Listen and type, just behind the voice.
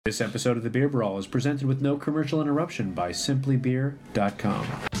This episode of The Beer Brawl is presented with no commercial interruption by simplybeer.com.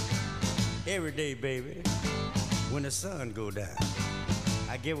 Every day, baby, when the sun go down,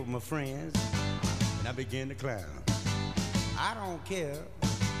 I get with my friends and I begin to clown. I don't care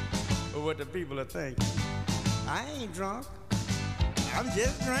what the people are thinking. I ain't drunk, I'm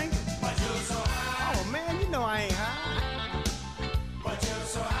just drinking. But you're so high. Oh man, you know I ain't high. But you're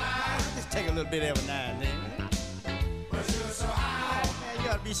so high. I just take a little bit every now and then. But you're so high. Oh man, you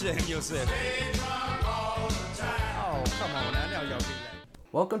ought to be shaming yourself. Stay drunk all the time. Oh, come on now y'all be like.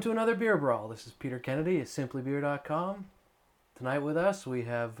 Welcome to another Beer Brawl. This is Peter Kennedy at simplybeer.com. Tonight with us we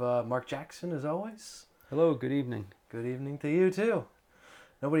have Mark Jackson as always. Hello, good evening. Good evening to you too.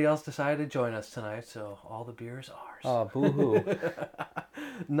 Nobody else decided to join us tonight, so all the beer is ours. Oh, boo-hoo.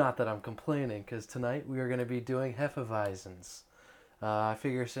 Not that I'm complaining, because tonight we are going to be doing Hefeweizens. I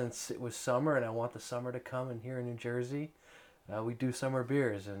figure since it was summer and I want the summer to come in here in New Jersey, we do summer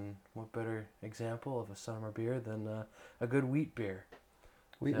beers, and what better example of a summer beer than a good wheat beer.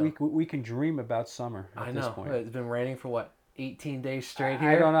 We can dream about summer at this point. It's been raining for what, 18 days straight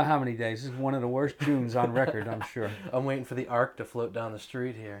here? I don't know how many days. This is one of the worst Junes on record, I'm sure. I'm waiting for the ark to float down the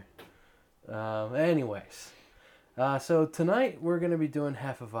street here. Anyways, so tonight we're going to be doing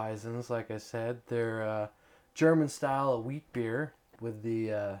Hefeweizens, like I said. They're German style of wheat beer with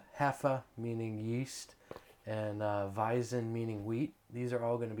the Hefe meaning yeast and Weizen meaning wheat. These are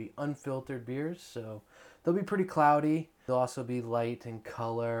all going to be unfiltered beers, so they'll be pretty cloudy. They'll also be light in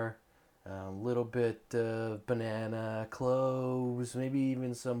color, a little bit banana, cloves, maybe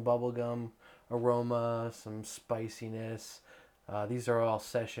even some bubblegum aroma, some spiciness. These are all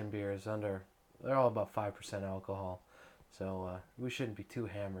session beers they're all about 5% alcohol. So we shouldn't be too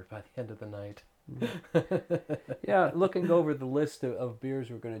hammered by the end of the night. Yeah, looking over the list of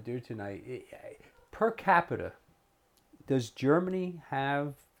beers we're going to do tonight, per capita, does Germany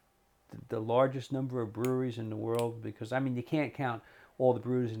have the largest number of breweries in the world? Because, I mean, you can't count all the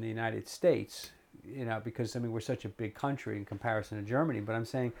breweries in the United States, because, I mean, we're such a big country in comparison to Germany. But I'm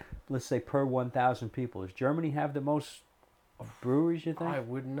saying, let's say per 1,000 people, does Germany have the most breweries, you think? I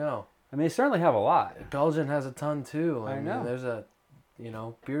wouldn't know. I mean, they certainly have a lot. Belgium has a ton too. I know. Mean, there's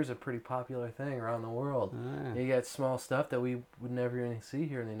beer's a pretty popular thing around the world. Yeah. You get small stuff that we would never even see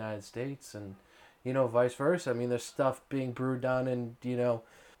here in the United States, and vice versa. I mean, there's stuff being brewed down in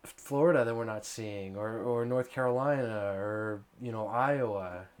Florida that we're not seeing, or North Carolina, or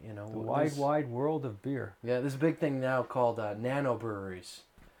Iowa. The wide world of beer. Yeah, there's a big thing now called nano breweries,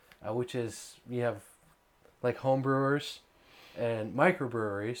 which is you have like home brewers and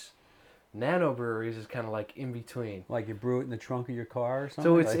microbreweries. Nano breweries is kind of like in between. Like you brew it in the trunk of your car or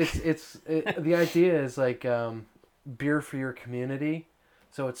something? So it's the idea is like beer for your community.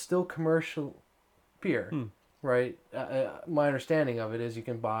 So it's still commercial beer, right? My understanding of it is you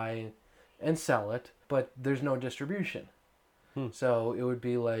can buy and sell it, but there's no distribution. So it would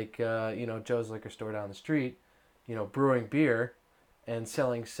be like, Joe's liquor store down the street, brewing beer and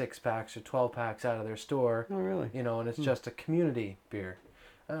selling 6-packs or 12-packs out of their store. Oh, really? And it's just a community beer.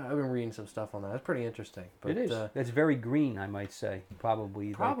 I've been reading some stuff on that. It's pretty interesting. But, it is. It's very green, I might say.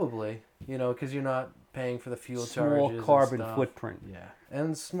 Probably, because you're not paying for the fuel small charges. Carbon and stuff. footprint. Yeah,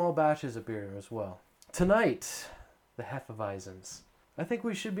 and small batches of beer as well. Tonight, the Hefeweizens. I think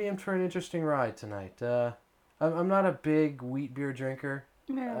we should be in for an interesting ride tonight. I'm not a big wheat beer drinker.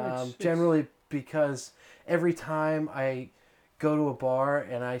 Yeah, generally because every time I go to a bar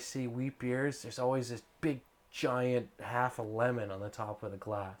and I see wheat beers, there's always this big giant half a lemon on the top of the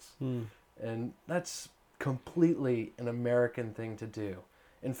glass. And that's completely an American thing to do.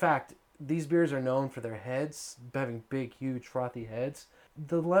 In fact, these beers are known for their heads, having big, huge, frothy heads.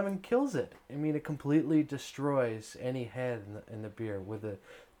 The lemon kills it. I mean, it completely destroys any head in the beer with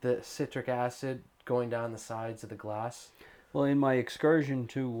the citric acid going down the sides of the glass. Well, in my excursion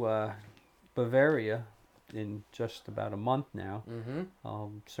to Bavaria in just about a month now,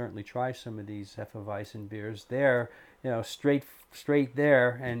 I'll certainly try some of these Hefeweizen beers. They're, straight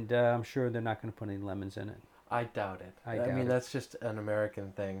there, and I'm sure they're not going to put any lemons in it. I doubt it. I mean, that's just an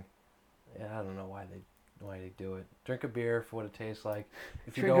American thing. Yeah, I don't know why they do it. Drink a beer for what it tastes like.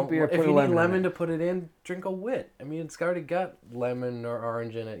 If you need lemon to put it in, drink a wit. I mean, it's already got lemon or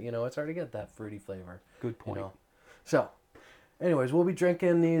orange in it. It's already got that fruity flavor. Good point. So, anyways, we'll be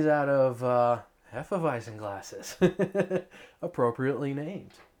drinking these out of Hefeweizen glasses, appropriately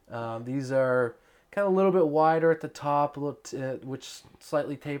named. These are kind of a little bit wider at the top, which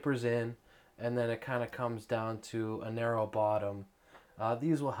slightly tapers in, and then it kind of comes down to a narrow bottom.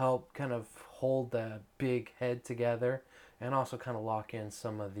 These will help kind of hold the big head together and also kind of lock in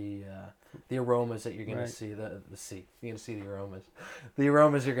some of the the aromas that you're gonna Right. see. You're gonna see the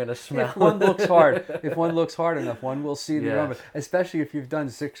aromas you're gonna smell. If one looks hard, if one looks hard enough, one will see the Yes. aroma. Especially if you've done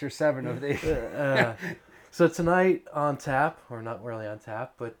 6 or 7 of these. So tonight on tap, or not really on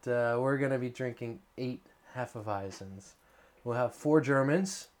tap, but we're gonna be drinking 8 Hefeweizens. We'll have 4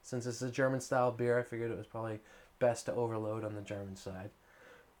 Germans. Since it's a German style beer, I figured it was probably best to overload on the German side.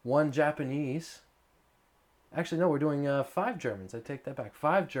 1 Japanese. Actually, no, we're doing 5 Germans. I take that back.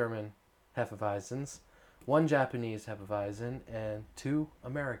 5 German Hefeweizens, 1 Japanese Hefeweizen, and 2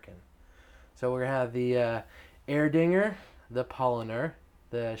 American. So we're going to have the Erdinger, the Paulaner,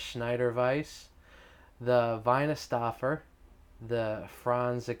 the Schneiderweiss, the Weihenstephaner, the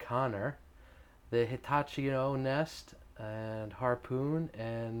Franziskaner, the Hitachi No Nest, and Harpoon,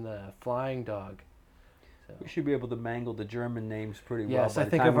 and the Flying Dog. We should be able to mangle the German names pretty well. Yes, by I the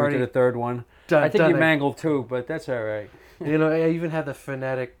think time I've we get already to the third one. Done, I think done you it. mangled 2, but that's all right. I even had the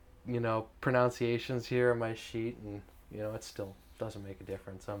phonetic, pronunciations here on my sheet, and, it still doesn't make a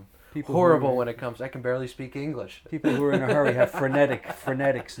difference. I'm People horrible who- when it comes. I can barely speak English. People who are in a hurry have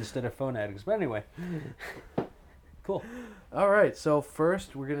phonetics instead of phonetics. But anyway, cool. All right, so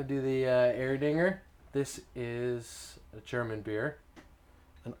first we're going to do the Erdinger. This is a German beer,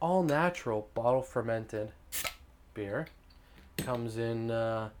 an all-natural bottle-fermented beer. Comes in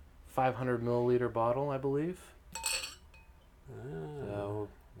 500 milliliter bottle, I believe. So,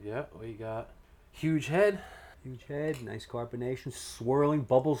 yeah, we got huge head. Huge head, nice carbonation, swirling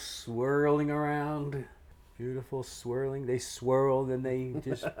bubbles, swirling around. Beautiful swirling. They swirl, then they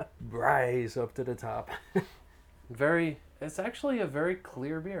just rise up to the top. It's actually a very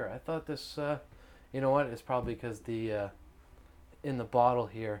clear beer. I thought this, it's probably because in the bottle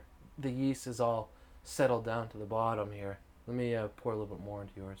here, the yeast is all settled down to the bottom here. Let me pour a little bit more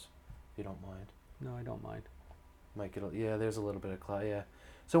into yours, if you don't mind. No, I don't mind. There's a little bit of cloud, yeah.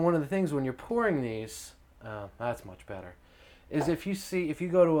 So one of the things when you're pouring these, that's much better, is if you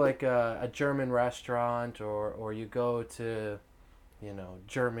go to like a German restaurant or you go to,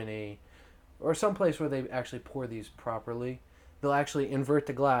 Germany or someplace where they actually pour these properly, they'll actually invert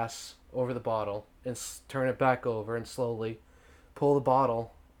the glass over the bottle and turn it back over and slowly pull the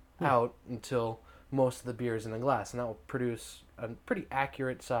bottle out until most of the beer is in the glass, and that will produce a pretty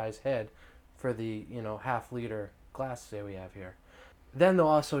accurate size head for the half-liter glass that we have here. Then they'll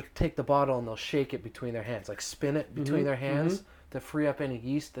also take the bottle and they'll shake it between their hands, like spin it between their hands to free up any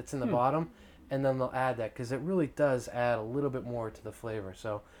yeast that's in the bottom, and then they'll add that because it really does add a little bit more to the flavor.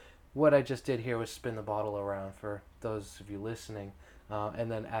 So what I just did here was spin the bottle around for those of you listening, and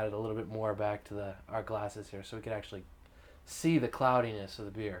then added a little bit more back to our glasses here so we could actually see the cloudiness of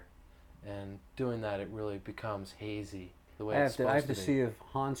the beer. And doing that, it really becomes hazy the way it's supposed I have to be. see if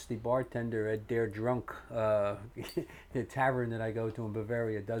Hans, the bartender at Der Drunk, the tavern that I go to in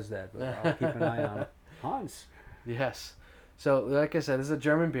Bavaria, does that. But I'll keep an eye on it. Hans. Yes. So, like I said, this is a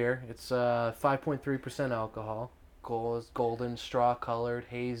German beer. It's 5.3% alcohol. Golden, straw-colored,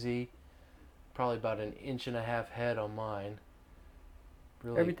 hazy. Probably about 1.5 inches head on mine.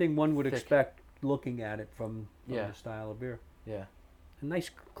 Really Everything one would thick. expect looking at it from Yeah. the style of beer. Yeah. A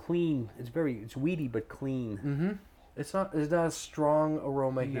nice, clean. It's weedy but clean. Mm-hmm. It's not a strong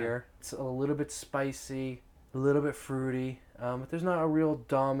aroma No. here. It's a little bit spicy, a little bit fruity, but there's not a real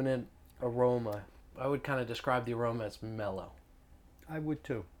dominant aroma. I would kind of describe the aroma as mellow. I would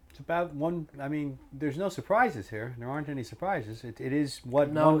too. It's about one. I mean, there's no surprises here. There aren't any surprises. It is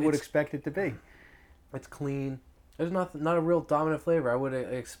what No, one would it's- expect it to be. It's clean. There's not a real dominant flavor. I would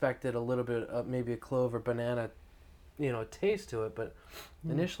have expected a little bit of maybe a clove or banana, taste to it, but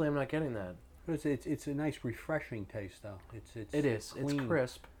initially I'm not getting that. But it's a nice, refreshing taste, though. It is. It's clean.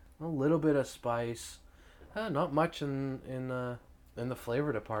 crisp. A little bit of spice. Not much in the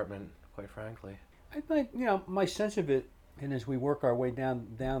flavor department, quite frankly. I think my sense of it, and as we work our way down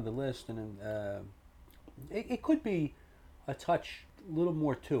the list, and it could be a touch, a little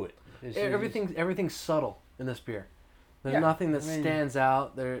more to it. Everything's subtle in this beer. There's Yeah, nothing that I mean- stands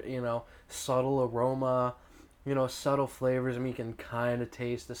out. There, subtle aroma, subtle flavors. I mean, you can kind of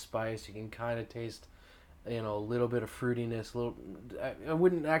taste the spice. You can kind of taste, a little bit of fruitiness. I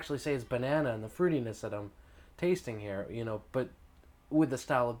wouldn't actually say it's banana and the fruitiness that I'm tasting here. But with the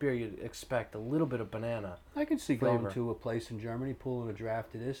style of beer, you'd expect a little bit of banana. I can see flavor. going to a place in Germany, pulling a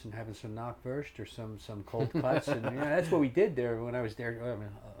draft of this, and having some Knockwurst or some cold cuts, and that's what we did there when I was there. I mean,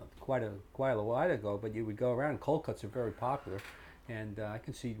 quite a while ago. But you would go around. Cold cuts are very popular, and I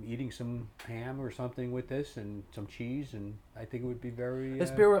can see eating some ham or something with this, and some cheese, and I think it would be very.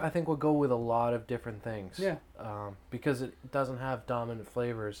 This beer, I think, will go with a lot of different things. Yeah. Because it doesn't have dominant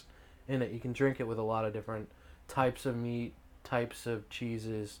flavors in it. You can drink it with a lot of different types of meat, types of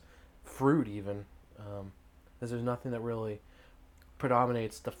cheeses, fruit even. Because there's nothing that really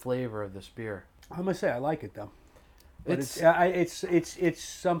predominates the flavor of this beer. I must say I like it though. But It's it's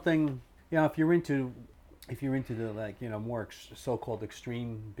something, you know, if you're into the, like, you know, more so-called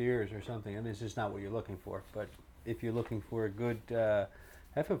extreme beers or something, and this is not what you're looking for. But if you're looking for a good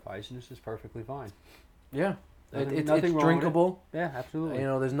Hefeweizen, this is perfectly fine. yeah, Nothing it's wrong with it. drinkable. Yeah, absolutely. You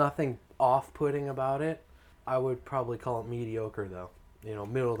know, there's nothing off-putting about it. I would probably call it mediocre though. You know,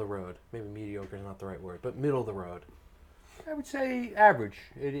 middle of the road. Maybe mediocre is not the right word, but middle of the road. I would say average.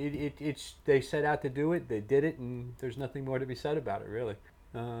 It's they set out to do it, they did it, and there's nothing more to be said about it, really.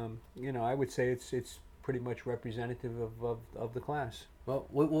 You know, I would say it's pretty much representative of the class. Well,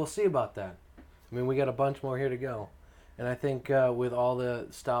 we'll see about that. I mean, we got a bunch more here to go, and I think with all the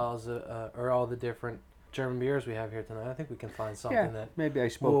styles or all the different German beers we have here tonight, I think we can find something that maybe I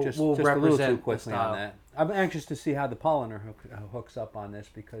spoke just a little too quickly on that. I'm anxious to see how the Polliner hooks up on this,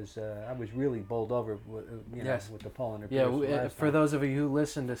 because I was really bowled over with, with the Polliner. Yeah, for those of you who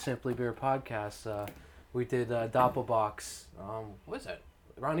listen to Simply Beer podcasts, we did Doppelbox. What is it?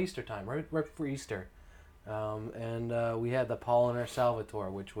 Around Easter time, right before Easter, and we had the Polliner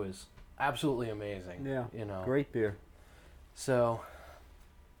Salvatore, which was absolutely amazing. Yeah, you know, great beer. So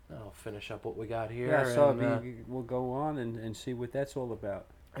I'll finish up what we got here. Yeah, so and, we'll go on and see what that's all about.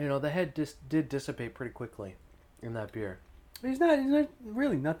 You know, the head did dissipate pretty quickly in that beer. There's not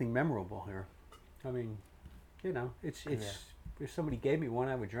really nothing memorable here. I mean, you know, it's if somebody gave me one,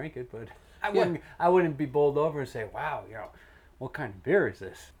 I would drink it, but I wouldn't be bowled over and say, wow, you know, what kind of beer is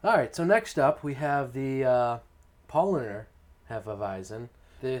this? All right, so next up we have the Polliner Hefeweizen.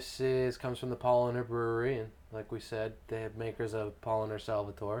 This comes from the Polliner Brewery, and like we said, they have makers of Polliner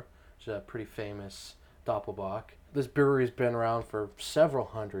Salvatore, which is a pretty famous Doppelbock. This brewery's been around for several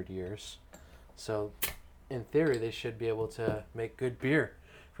hundred years, so in theory they should be able to make good beer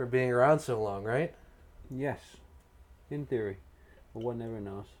for being around so long, right? Yes, in theory, but one never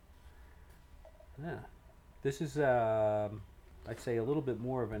knows. Yeah, this is I'd say a little bit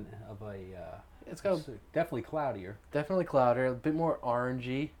more of a. It's got definitely cloudier. Definitely cloudier, a bit more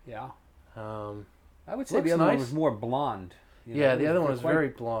orangey. Yeah. I would say the other one was more blonde. Yeah, the other one was very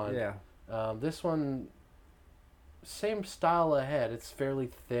blonde. Yeah. This one, same style ahead. It's fairly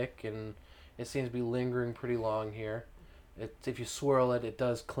thick, and it seems to be lingering pretty long here. If you swirl it, it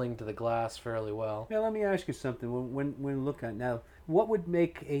does cling to the glass fairly well. Yeah, let me ask you something. When look at now, what would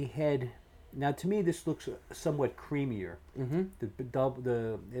make a head? Now, to me, this looks somewhat creamier. Mm-hmm.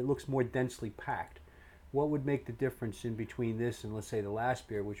 It looks more densely packed. What would make the difference in between this and, let's say, the last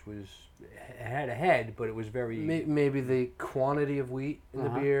beer, which had a head, but it was very... Maybe the quantity of wheat in the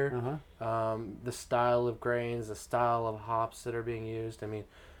beer, the style of grains, the style of hops that are being used. I mean,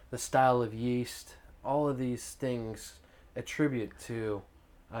 the style of yeast. All of these things attribute to...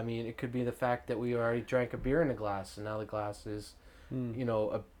 I mean, it could be the fact that we already drank a beer in a glass, and now the glass is,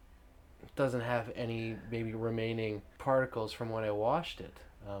 doesn't have any maybe remaining particles from when I washed it.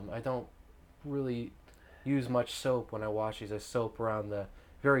 I don't really use much soap when I wash these. I soap around the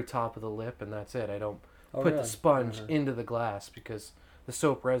very top of the lip, and that's it. I don't put the sponge into the glass, because the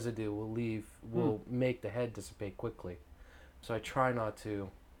soap residue will make the head dissipate quickly. So I try not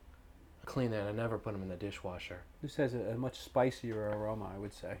to clean that. I never put them in the dishwasher. This has a much spicier aroma, I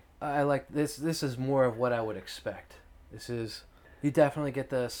would say. I like this. This is more of what I would expect. You definitely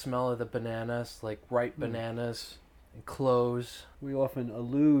get the smell of the bananas, like ripe bananas and cloves. We often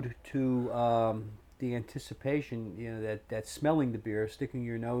allude to the anticipation, that smelling the beer, sticking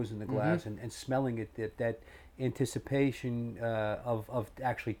your nose in the glass and smelling it, that anticipation of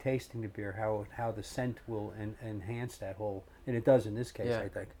actually tasting the beer, how the scent will enhance that whole, and it does in this case, I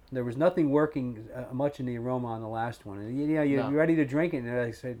think. There was nothing working much in the aroma on the last one. And, you're ready to drink it, and I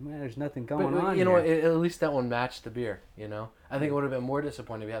said, man, there's nothing going on you know what, here. at least that one matched the beer, I think it would have been more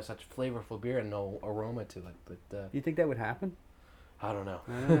disappointing if you have such flavorful beer and no aroma to it. But you think that would happen? I don't know.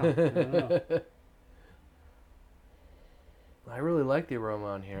 I don't know. I really like the aroma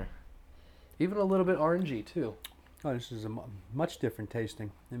on here. Even a little bit orangey, too. Oh, this is a much different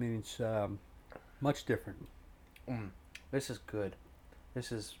tasting. I mean, it's much different. This is good.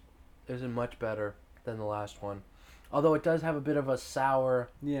 This is much better than the last one. Although it does have a bit of a sour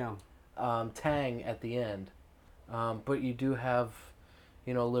tang at the end. But you do have,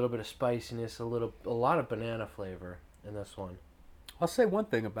 a little bit of spiciness, a lot of banana flavor in this one. I'll say one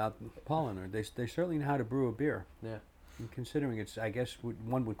thing about Polliner. They certainly know how to brew a beer. Yeah. And considering it's, I guess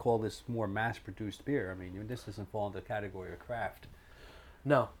one would call this more mass-produced beer. I mean, this doesn't fall into the category of craft.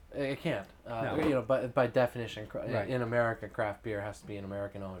 No, it can't. No. By definition, Right. in America, craft beer has to be an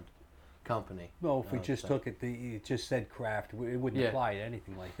American-owned company. Well, if we I would just say. took it, it just said craft. It wouldn't Yeah. apply to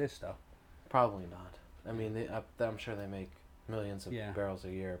anything like this, though. Probably not. I mean, I'm sure they make millions of Yeah. barrels a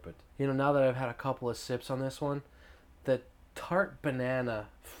year, but now that I've had a couple of sips on this one, the tart banana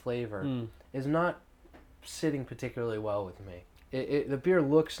flavor is not sitting particularly well with me. The beer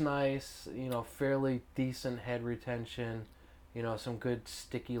looks nice, fairly decent head retention, some good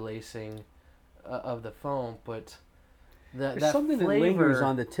sticky lacing of the foam, but There's that something flavor, that lingers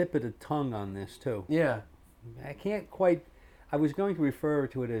on the tip of the tongue on this, too. Yeah, I can't quite... I was going to refer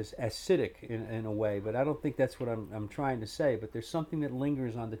to it as acidic in a way, but I don't think that's what I'm trying to say. But there's something that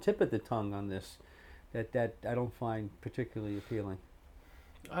lingers on the tip of the tongue on this that I don't find particularly appealing.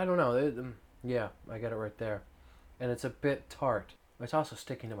 I don't know. Yeah, I got it right there. And it's a bit tart. It's also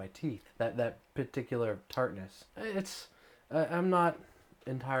sticking to my teeth. That particular tartness. I'm not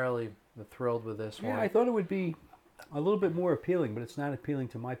entirely thrilled with this one. Yeah, I thought it would be a little bit more appealing, but it's not appealing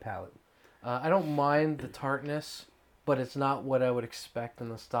to my palate. I don't mind the tartness, but it's not what I would expect in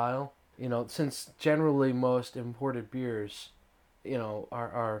the style. Since generally most imported beers,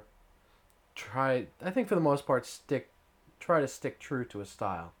 are I think for the most part try to stick true to a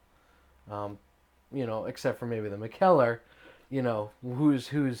style. Except for maybe the McKellar, who's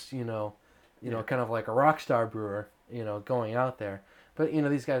kind of like a rock star brewer, going out there. But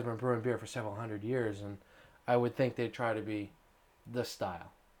these guys have been brewing beer for several hundred years, and I would think they'd try to be the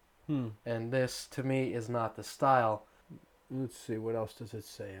style. And this, to me, is not the style. Let's see, what else does it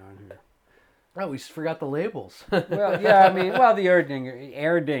say on here? Oh, we forgot the labels. Well, yeah, I mean, the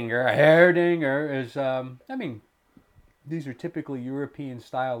Erdinger is, these are typically European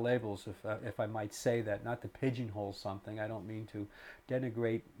style labels, if I might say that, not to pigeonhole something. I don't mean to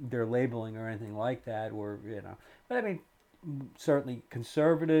denigrate their labeling or anything like that, but I mean, certainly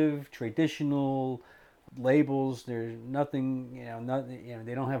conservative, traditional labels. There's nothing,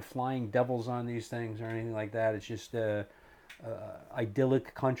 they don't have flying devils on these things or anything like that. It's just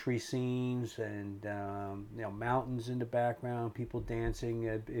idyllic country scenes and mountains in the background, people dancing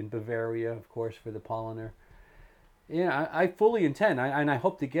in Bavaria, of course, for the Polliner. Yeah, I fully intend, and I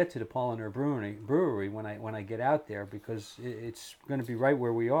hope to get to the Polliner Brewery when I get out there, because it's going to be right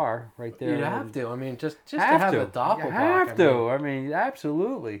where we are, right there. You'd have to. I mean, just to have a Doppelbock. You have to. I mean,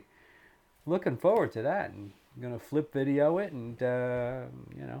 absolutely. Looking forward to that, and I'm going to flip video it, and There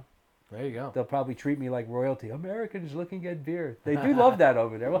you go. they'll probably treat me like royalty. Americans looking at beer. They do love that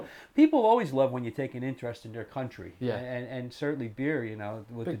over there. Well, people always love when you take an interest in their country. Yeah. And certainly beer,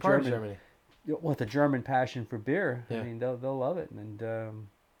 with Big the part of German, Germany. with the German passion for beer. Yeah. I mean, they'll love it, and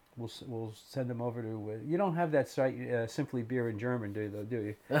we'll send them over to. You don't have that site Simply Beer in German, do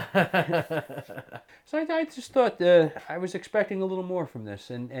you? So I just thought I was expecting a little more from this,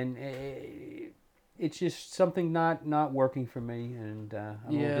 and it's just something not working for me, and I'm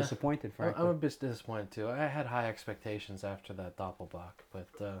a little disappointed, frankly. I'm a bit disappointed too. I had high expectations after that Doppelbock, but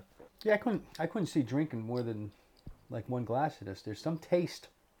Yeah, I couldn't see drinking more than like one glass of this. There's some taste.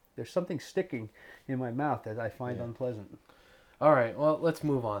 There's something sticking in my mouth that I find unpleasant. all right. Well, let's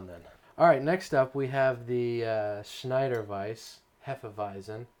move on then. All right. Next up, we have the Schneider Weiss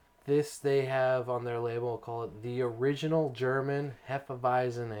Hefeweizen. This they have on their label. Call it the original German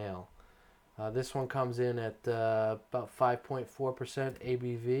Hefeweizen Ale. This one comes in at about 5.4%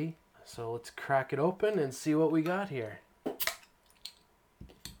 ABV. So let's crack it open and see what we got here.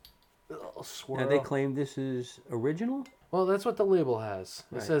 Swirl. Now they claim this is original? Well, that's what the label has.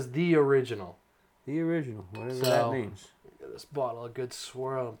 It Right. says the original. The original, whatever So- that means. Give this bottle a good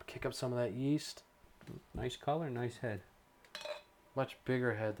swirl and kick up some of that yeast. Nice color, nice head. Much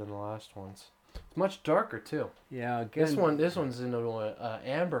bigger head than the last ones. It's much darker too. Yeah, again. This one's in an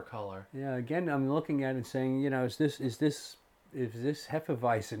amber color. Yeah, again, I'm looking at it and saying, is this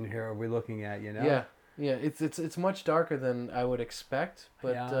Hefeweizen here are we looking at, Yeah, it's much darker than I would expect.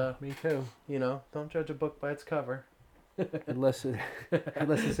 But yeah, me too. don't judge a book by its cover. unless it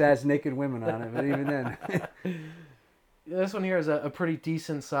has naked women on it, but even then. This one here is a pretty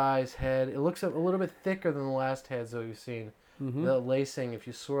decent size head. It looks a little bit thicker than the last heads that we've seen. Mm-hmm. The lacing, if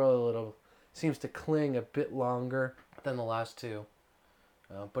you swirl a little, seems to cling a bit longer than the last two.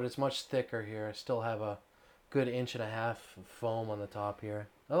 But it's much thicker here. I still have a good 1.5 inches of foam on the top here.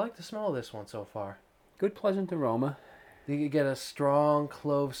 I like the smell of this one so far. Good, pleasant aroma. You get a strong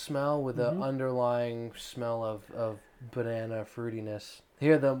clove smell with an underlying smell of banana fruitiness.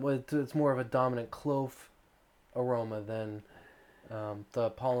 Here, it's more of a dominant clove aroma than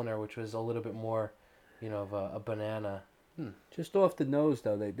the Polliner, which was a little bit more, of a banana. Just off the nose,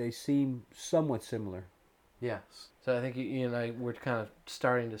 though, they seem somewhat similar. Yes. So I think you and I, we're kind of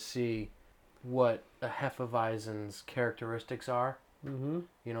starting to see what a Hefeweizen's characteristics are. Mm-hmm.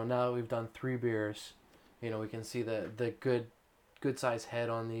 You know, now that we've done 3 beers, you know, we can see the good size head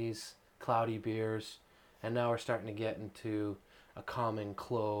on these cloudy beers, and now we're starting to get into a common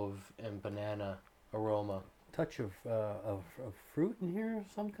clove and banana aroma. Touch of fruit in here of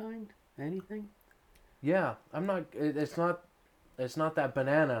some kind? Anything? Yeah, I'm not. It's not. It's not that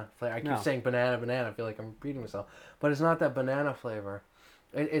banana flavor. I keep No. saying banana. I feel like I'm repeating myself, but it's not that banana flavor.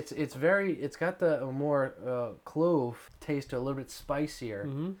 It's very. It's got the more clove taste, a little bit spicier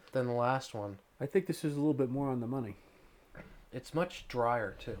Mm-hmm. than the last one. I think this is a little bit more on the money. It's much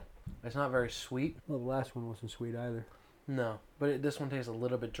drier too. It's not very sweet. Well, the last one wasn't sweet either. No, but this one tastes a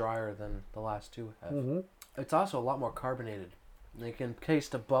little bit drier than the last 2 have. Mm-hmm. It's also a lot more carbonated. You can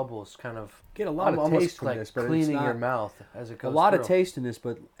taste the bubbles, kind of Get a lot of almost taste from like this, but cleaning it's your not mouth as it a goes. lot through. of taste in this.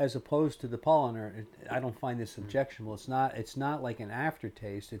 But as opposed to the polliner, I don't find this objectionable. It's not like an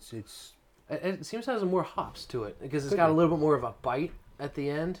aftertaste. It's It seems to have more hops to it because it's Could got be. a little bit more of a bite at the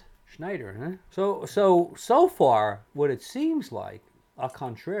end. Schneider, huh? So far, what it seems like, au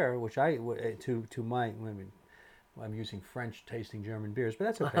contraire, which to my women, I'm using French tasting German beers, but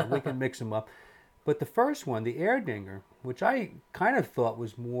that's okay. We can mix them up. But the first one, the Erdinger, which I kind of thought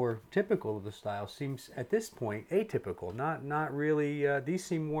was more typical of the style, seems at this point atypical. Not really. These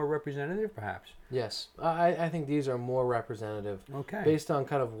seem more representative, perhaps. Yes, I think these are more representative. Okay. Based on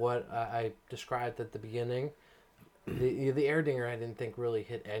kind of what I described at the beginning, the Erdinger I didn't think really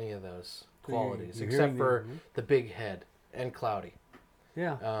hit any of those qualities, you're except hearing for the big head and cloudy.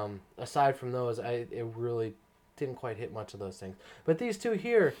 Yeah. Aside from those, it really didn't quite hit much of those things. But these 2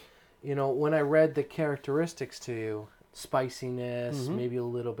 here, you know, when I read the characteristics to you, spiciness, maybe a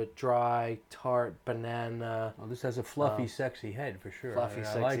little bit dry, tart, banana. Well, this has a fluffy, sexy head for sure. Fluffy, I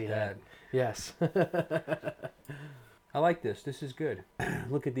sexy like head. that. Yes. I like this. This is good.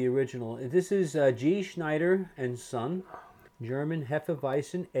 Look at the original. This is G. Schneider and Son, German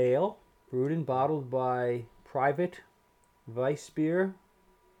Hefeweizen Ale, brewed and bottled by Private Weissbier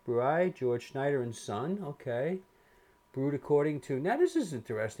Brauerei, George Schneider and Son. Okay. Brewed according to... Now, this is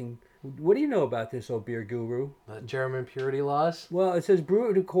interesting. What do you know about this, oh beer guru? The German purity laws. Well, it says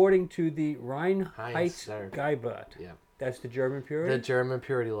brewed according to the Reinheitsgebot. Yeah. That's the German purity? The German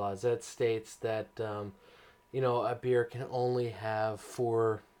purity laws. That states that, you know, a beer can only have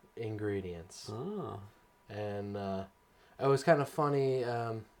 4 ingredients. Oh. And it was kind of funny.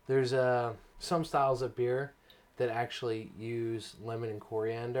 There's some styles of beer that actually use lemon and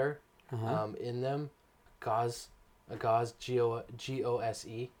coriander in them. A Gause,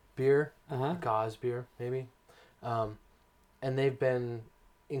 G-O-S-E beer. Uh-huh. Gause beer, maybe. And they've been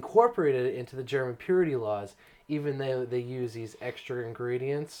incorporated into the German purity laws, even though they use these extra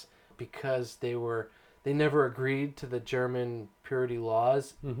ingredients, because they never agreed to the German purity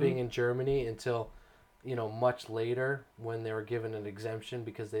laws being in Germany until, you know, much later when they were given an exemption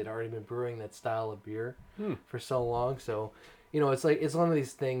because they'd already been brewing that style of beer for so long. So, you know, it's one of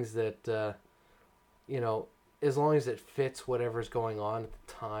these things that, you know, as long as it fits whatever's going on at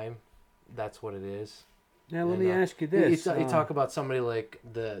the time, that's what it is. Now, let And, me ask you this. You talk about somebody like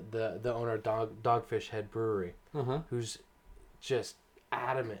the owner of Dogfish Head Brewery, who's just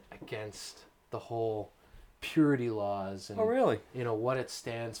adamant against the whole purity laws and Oh, really? you know what it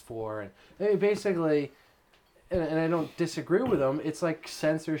stands for, and I mean, basically, and I don't disagree with them. It's like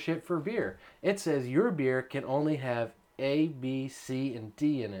censorship for beer. It says your beer can only have A, B, C, and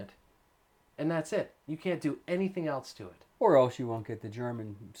D in it, and that's it. You can't do anything else to it. Or else you won't get the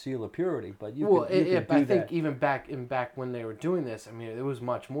German seal of purity. But you Well, could do I think that. even back when they were doing this, I mean, there was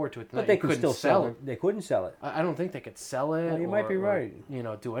much more to it than But that. they You could couldn't still sell it. They couldn't sell it. I don't think they could sell it. Well, you might be right. You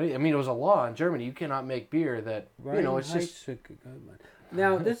know, do anything. I mean, it was a law in Germany. You cannot make beer that, you know, it's just...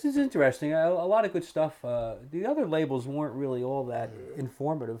 Now, this is interesting. A lot of good stuff. The other labels weren't really all that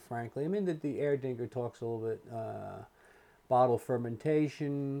informative, frankly. I mean, the Erdinger talks a little bit... bottle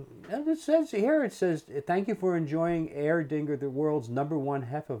fermentation. And it says here, it says, thank you for enjoying Erdinger, the world's #1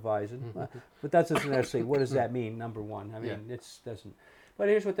 Hefeweizen. But that doesn't necessarily, what does that mean, #1? I mean, it doesn't. But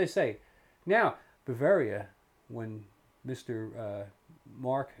here's what they say. Now, Bavaria, when Mr.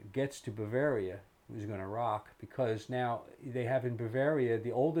 Mark gets to Bavaria, he's going to rock, because now they have in Bavaria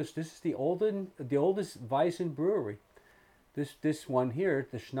this is the oldest Weizen brewery. This one here,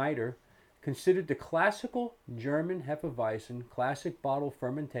 the Schneider, considered the classical German Hefeweizen, classic bottle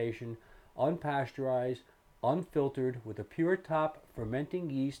fermentation, unpasteurized, unfiltered, with a pure top, fermenting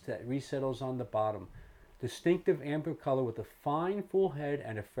yeast that resettles on the bottom. Distinctive amber color with a fine, full head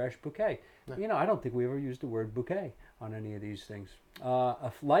and a fresh bouquet. You know, I don't think we ever used the word bouquet on any of these things.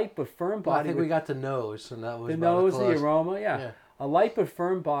 A light but firm body. Well, I think we got the nose, and that was the about nose, as the close. aroma, Yeah. A light but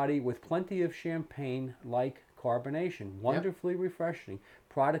firm body with plenty of champagne-like carbonation. Wonderfully refreshing.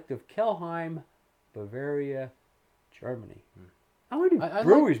 Product of Kelheim, Bavaria, Germany. How many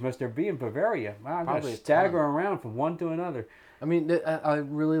breweries must there be in Bavaria? Wow, I'm going to stagger around from one to another. I mean, I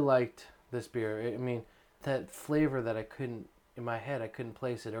really liked this beer. I mean, that flavor that I couldn't, in my head, I couldn't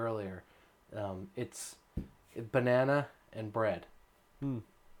place it earlier. It's banana and bread.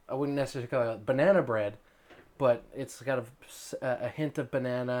 I wouldn't necessarily call it banana bread, but it's got a hint of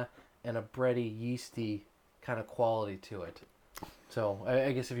banana and a bready, yeasty kind of quality to it. So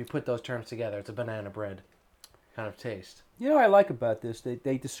I guess if you put those terms together, it's a banana bread kind of taste. You know what I like about this?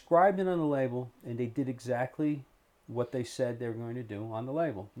 They described it on the label, and they did exactly what they said they were going to do on the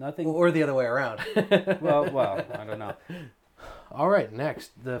label. Nothing. Or the other way around. well, I don't know. All right,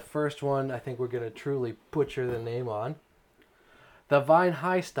 next. The first one I think we're going to truly butcher the name on. The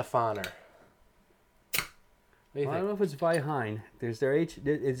Weihenstephaner. I don't know if it's Weihen. There's their H.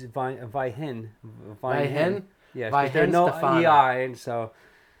 It's Weihen. Weihen? Yes, but there's no EI, and so...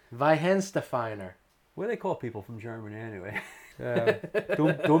 Weihenstephaner. What do they call people from Germany anyway?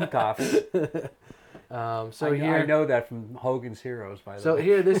 Dummkopf. I know that from Hogan's Heroes, by the way. So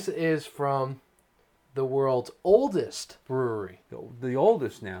here, this is from the world's oldest brewery. The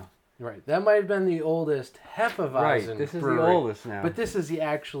oldest now. Right. That might have been the oldest Hefeweizen Right, this is brewery, the oldest now. But this is the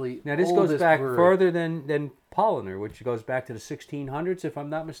actually Now this oldest goes back brewery. further than Polliner, which goes back to the 1600s, if I'm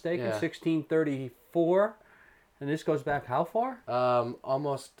not mistaken, 1634. And this goes back how far?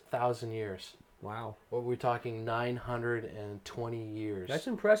 Almost 1,000 years. Wow. What we're talking 920 years. That's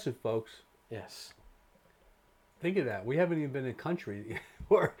impressive, folks. Yes. Think of that. We haven't even been in country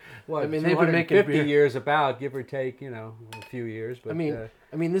for what? I mean, they've been making 50 beer. years about, give or take, a few years. But I mean,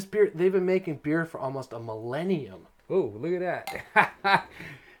 this beer. They've been making beer for almost a millennium. Oh, look at that!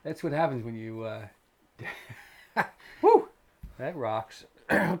 That's what happens when you. Woo! That rocks.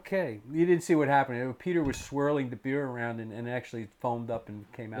 Okay, you didn't see what happened. Peter was swirling the beer around and actually foamed up and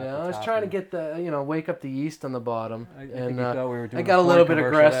came out. Yeah, the I was top trying to get the wake up the yeast on the bottom, I think and you thought we were doing I got a little bit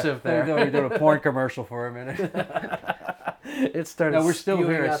aggressive there. I thought we were doing a porn commercial for a minute. It started. No, we're still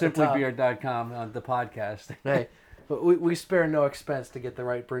spewing here at out the top. simplybeer.com on the podcast. Hey, but we spare no expense to get the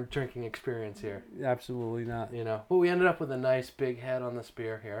right drinking experience here. Absolutely not. But we ended up with a nice big head on this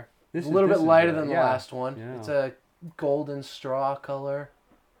beer here. This a little bit lighter than the yeah. last one. Yeah. It's a golden straw color.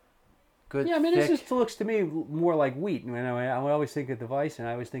 Good. Yeah, I mean, thick. this just looks to me more like wheat. I always think of the Weiss, and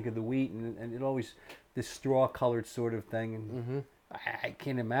I always think of the wheat, and it always this straw-colored sort of thing. And I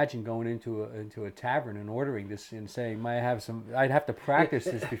can't imagine going into a tavern and ordering this and saying, "May I have some?" I'd have to practice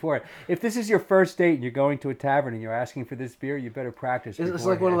this before. If this is your first date and you're going to a tavern and you're asking for this beer, you better practice. It's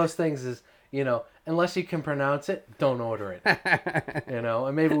like one of those things. Is unless you can pronounce it, don't order it.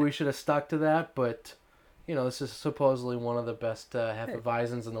 And maybe we should have stuck to that, but. This is supposedly one of the best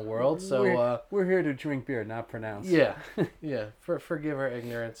Hefeweizens in the world. So we're here to drink beer, not pronounce. Yeah. Forgive our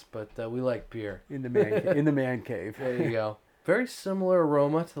ignorance, but we like beer. In the man cave. There you go. Very similar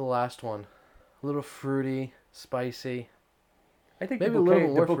aroma to the last one. A little fruity, spicy. I think maybe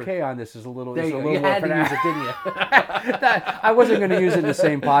the bouquet on this is a little. There you go. You had to use it, didn't you? I wasn't going to use it in the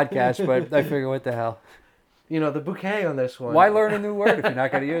same podcast, but I figured, what the hell. The bouquet on this one. Why learn a new word if you're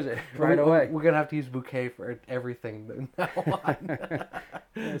not going to use it right away? We're going to have to use bouquet for everything now on.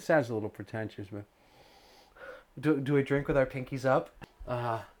 It sounds a little pretentious, but... Do we drink with our pinkies up?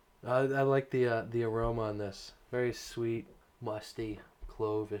 I like the aroma on this. Very sweet, musty,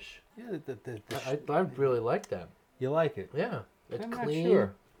 clovish. Yeah, I really like that. You like it? Yeah. It's I'm clean. not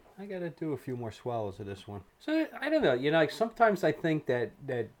sure. I got to do a few more swallows of this one. So, I don't know. Sometimes I think that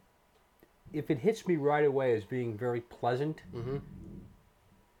if it hits me right away as being very pleasant,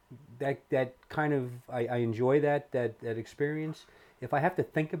 that kind of I enjoy that experience. If I have to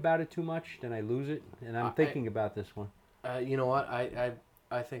think about it too much, then I lose it, and I'm thinking about this one. You know what? I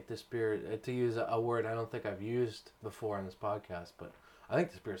think this beer, to use a word I don't think I've used before on this podcast, but I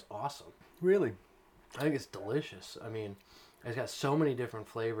think this beer is awesome. Really? I think it's delicious. I mean, it's got so many different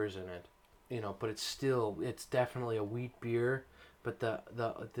flavors in it, but it's definitely a wheat beer. But the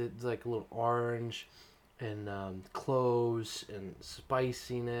like a little orange and cloves and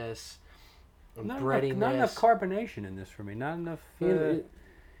spiciness and breadiness. Not enough carbonation in this for me. Not enough.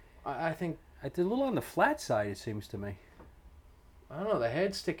 I think it's a little on the flat side. It seems to me. I don't know. The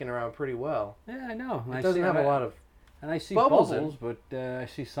head's sticking around pretty well. Yeah, I know. It doesn't have a lot of. And I see bubbles but I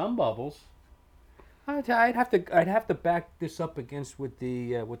see some bubbles. I'd have to back this up against with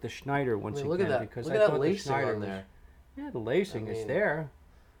the Schneider once again. Look at that! Because look at that lacing on there. Yeah, the lacing is there.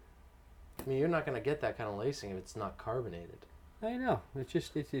 I mean, you're not going to get that kind of lacing if it's not carbonated. I know. It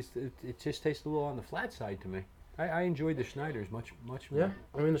just tastes a little on the flat side to me. I enjoyed the Schneider's much more. Yeah,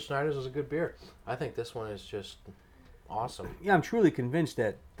 I mean the Schneider's is a good beer. I think this one is just awesome. Yeah, I'm truly convinced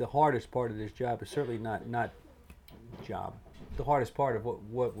that the hardest part of this job is certainly not job. The hardest part of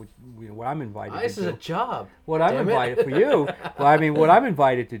what I'm invited This to is do. a job. What I'm Damn it. invited for you. Well, I mean, what I'm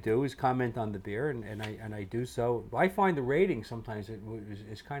invited to do is comment on the beer, and I do so. I find the rating sometimes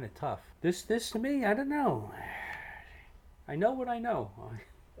is kind of tough. This to me, I don't know. I know what I know,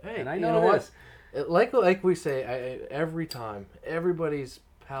 Hey, and I you know know this. what? Like we say every time, everybody's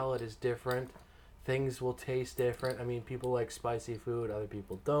palate is different. Things will taste different. I mean, people like spicy food, other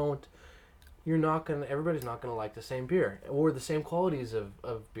people don't. Everybody's not gonna like the same beer or the same qualities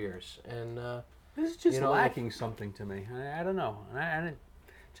of beers. And This is just you know, lacking something to me. I don't know.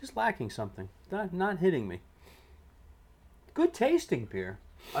 Just lacking something. Not hitting me. Good tasting beer.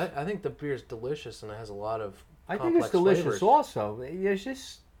 I think the beer is delicious and it has a lot of I think complex it's delicious flavors. also. There's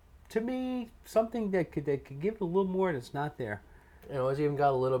just, to me, something that could give it a little more that's not there. You know, it's even got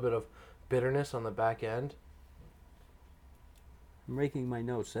a little bit of bitterness on the back end. I'm making my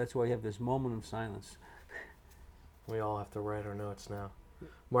notes. That's why I have this moment of silence. We all have to write our notes now.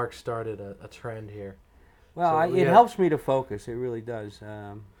 Mark started a trend here. Well, So, it yeah. helps me to focus. It really does.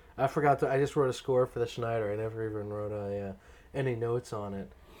 I forgot to. I just wrote a score for the Schneider. I never even wrote any notes on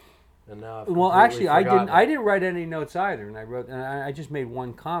it. And now I've Well, completely actually, I forgotten didn't. I didn't write any notes either, and I just made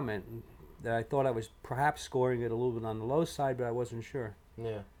one comment that I thought I was perhaps scoring it a little bit on the low side, but I wasn't sure.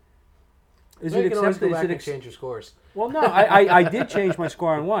 Yeah. Is You it can always go accepted? back Is it and change your scores. Well, no, I did change my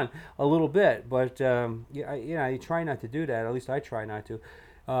score on one a little bit, but you try not to do that. At least I try not to.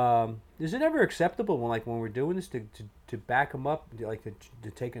 Is it ever acceptable when we're doing this to back them up,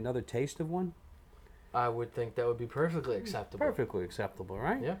 to take another taste of one? I would think that would be perfectly acceptable. Perfectly acceptable,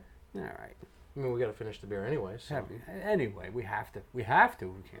 right? Yeah. All right. I mean, we got to finish the beer anyway. So. Anyway, we have to. We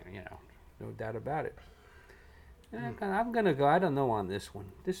can't, no doubt about it. I'm gonna go. I don't know on this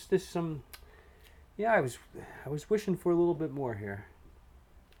one. This Yeah, I was wishing for a little bit more here.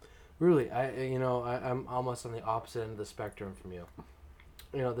 Really, I'm almost on the opposite end of the spectrum from you.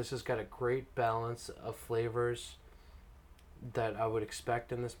 You know, this has got a great balance of flavors that I would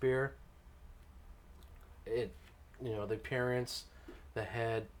expect in this beer. The appearance, the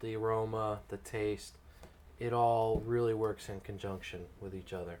head, the aroma, the taste, it all really works in conjunction with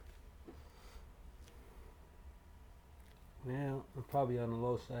each other. Well, I'm probably on the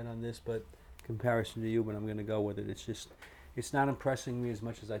low side on this, but comparison to you, but I'm going to go with it. It's not impressing me as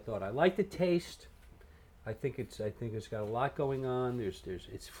much as I thought. I like the taste. I think it's got a lot going on. It's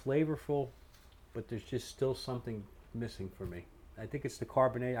flavorful, but there's just still something missing for me. I think it's the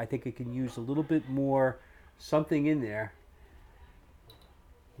carbonate. I think it can use a little bit more something in there.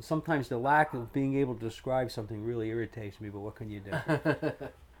 Sometimes the lack of being able to describe something really irritates me, but what can you do?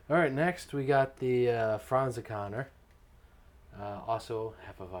 All right, next we got the Franziskaner, also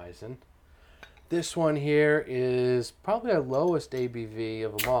Hefeweizen. This one here is probably our lowest ABV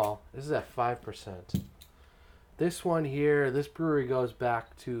of them all. This is at 5%. This one here, this brewery goes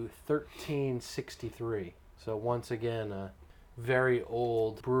back to 1363. So once again, a very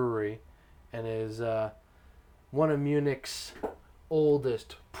old brewery, and is one of Munich's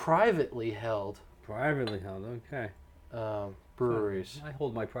oldest privately held Okay. breweries. I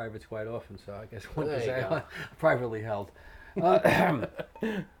hold my privates quite often, so I guess one There you is go. privately held.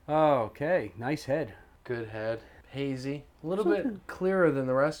 Okay, nice head. Good head. Hazy. A little bit clearer than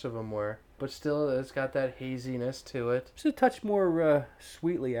the rest of them were, but still it's got that haziness to it. It's a touch more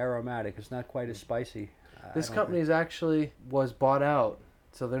sweetly aromatic. It's not quite as spicy. This company actually was bought out,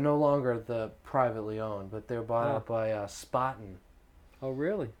 so they're no longer the privately owned, but they're bought out by Spaten Oh,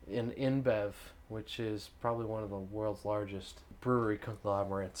 really? in InBev, which is probably one of the world's largest brewery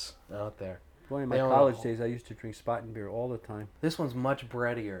conglomerates out there. Boy, in my They own a college whole- days, I used to drink Spaten beer all the time. This one's much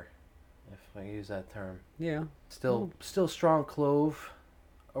breadier, if I use that term. Yeah. Still strong clove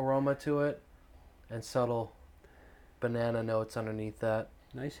aroma to it, and subtle banana notes underneath that.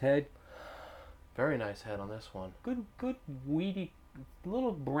 Nice head. Very nice head on this one. Good weedy, a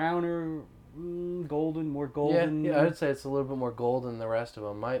little browner, golden, more golden. Yeah, I'd say it's a little bit more golden than the rest of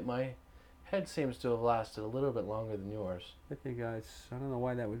them. My head seems to have lasted a little bit longer than yours. I think I don't know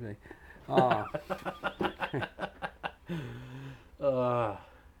why that would be.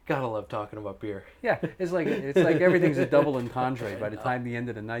 Gotta love talking about beer. Yeah, it's like everything's a double entendre by the time the end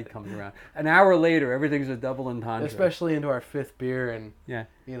of the night comes around. An hour later, everything's a double entendre. Especially into our fifth beer, and Yeah.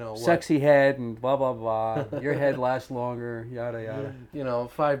 what? Sexy head and blah blah blah. Your head lasts longer. Yada yada.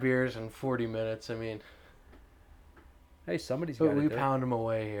 5 beers in 40 minutes. I mean, Hey, somebody's but got to we do it. pound them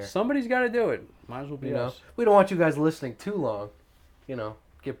away here. Somebody's got to do it. Might as well be us. We don't want you guys listening too long.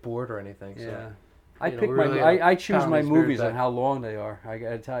 Get bored or anything. So. Yeah. really, I choose pound my these beers movies on back. how long they are. I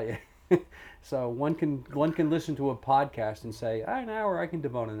gotta tell you. So one can listen to a podcast and say, an hour, I can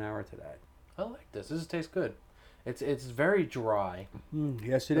devote an hour to that. I like this. This tastes good. It's very dry.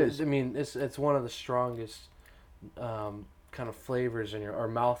 Yes, it is. I mean, it's one of the strongest kind of flavors in or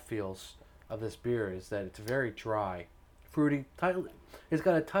mouthfeels of this beer is that it's very dry, fruity. It's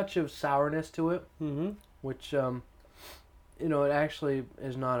got a touch of sourness to it, which it actually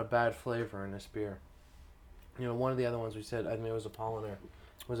is not a bad flavor in this beer. One of the other ones we said, I mean, it was Apollinaire,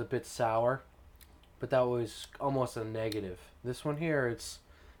 was a bit sour, but that was almost a negative. This one here, it's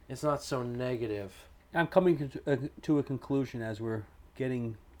not so negative. I'm coming to a conclusion as we're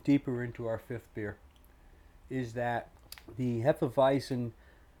getting deeper into our fifth beer, is that the Hefeweizen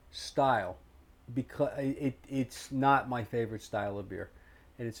style, because it's not my favorite style of beer,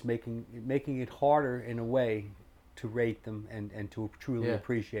 and it's making it harder in a way to rate them and to truly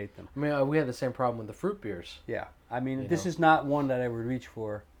appreciate them. I mean, we had the same problem with the fruit beers. Yeah, I mean, this is not one that I would reach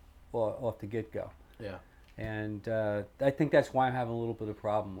for off the get-go. Yeah. And I think that's why I'm having a little bit of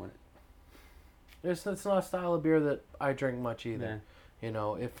problem with it. It's not a style of beer that I drink much either.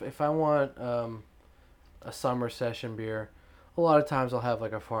 Yeah. If I want a summer session beer, a lot of times I'll have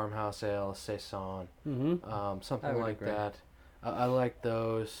like a farmhouse ale, a saison, something like that. I like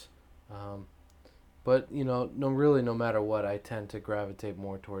those. But no matter what, I tend to gravitate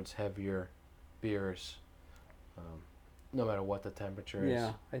more towards heavier beers, no matter what the temperature is.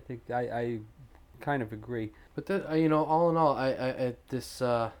 Yeah, I think I kind of agree. But all in all, I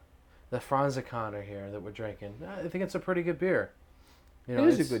the Franziskaner here that we're drinking, I think it's a pretty good beer. It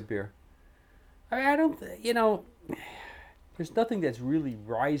is a good beer. I don't, there's nothing that's really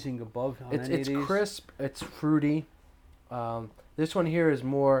rising above on any of these. It's crisp, it's fruity. This one here is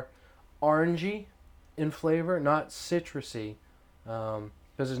more orangey in flavor, not citrusy, because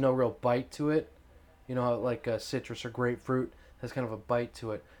there's no real bite to it. You know how like citrus or grapefruit has kind of a bite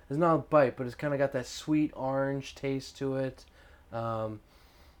to it. There's not a bite, but it's kind of got that sweet orange taste to it.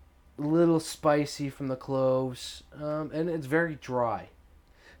 Little spicy from the cloves, and it's very dry.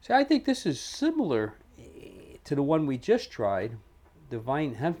 See, I think this is similar to the one we just tried, the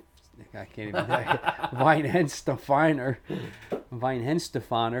Weihenstephaner.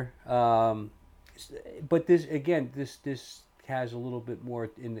 But this again, this has a little bit more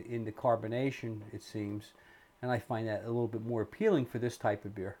in the carbonation, it seems, and I find that a little bit more appealing for this type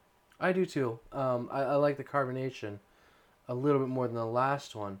of beer. I do too. I like the carbonation a little bit more than the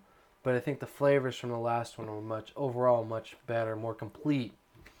last one, but I think the flavors from the last one were much better, more complete.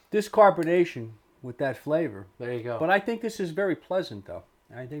 This carbonation with that flavor. There you go. But I think this is very pleasant, though.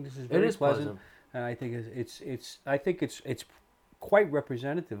 I think this is very pleasant, and I think it's quite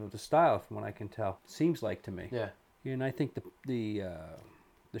representative of the style, from what I can tell. Seems like to me. Yeah. And I think the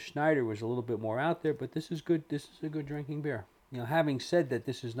Schneider was a little bit more out there, but this is good. This is a good drinking beer. Having said that,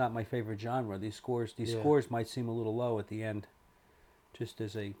 this is not my favorite genre. These scores might seem a little low at the end, just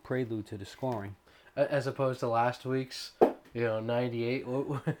as a prelude to the scoring. As opposed to last week's, 98.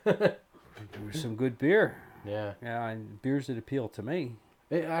 There was some good beer. Yeah. Yeah, and beers that appeal to me.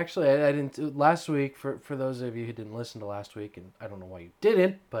 Actually, I didn't. Last week, for those of you who didn't listen to last week, and I don't know why you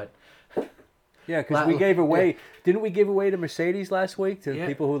didn't, but... Yeah, because we gave away... Yeah. Didn't we give away the Mercedes last week to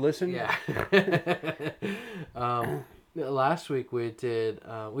people who listened? Yeah. Last week we did...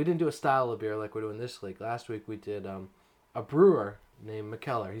 we didn't do a style of beer like we're doing this week. Last week we did a brewer named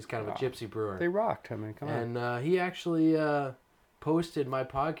McKellar. He's kind of a gypsy brewer. They rocked. I mean, come on. And he actually posted my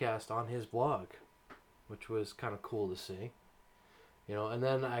podcast on his blog, which was kind of cool to see. And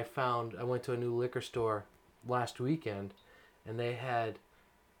then I went to a new liquor store last weekend, and they had,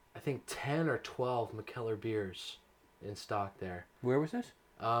 I think, 10 or 12 McKellar beers in stock there. Where was this?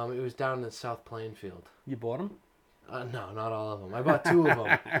 It was down in South Plainfield. You bought them? No, not all of them. I bought 2 of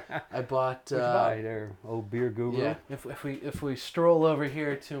them. I bought... there, beer guru. Yeah, if we stroll over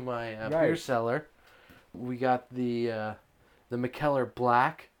here to my beer cellar, we got the McKellar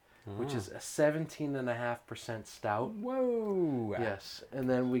Black, which is a 17.5% stout. Whoa! Yes, and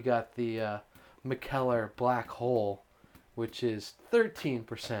then we got the McKellar Black Hole, which is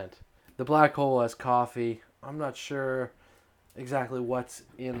 13%. The Black Hole has coffee. I'm not sure exactly what's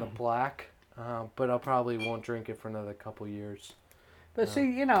in the black, but I probably won't drink it for another couple years. But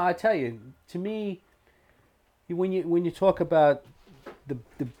see, I tell you, to me, when you talk about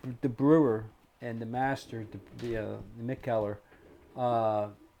the brewer and the master, the McKellar,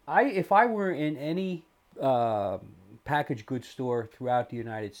 if I were in any packaged goods store throughout the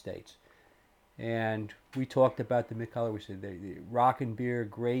United States, and we talked about the McKellar, we said the rockin' beer,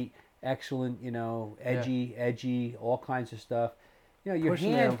 great, excellent, edgy, all kinds of stuff. you know, your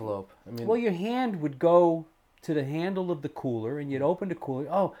Pushing the hand. envelope. I mean, Well, your hand would go to the handle of the cooler, and you'd open the cooler.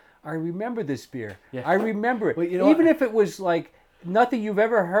 Oh, I remember this beer. Yeah. I remember it. Well, you know Even what? if it was like nothing you've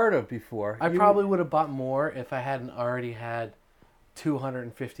ever heard of before. I you- probably would have bought more if I hadn't already had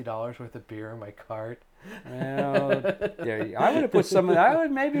 $250 worth of beer in my cart. Well, there you, I would have put some of. I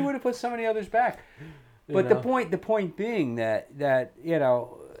would maybe would have put some of the others back. But know? the point being that you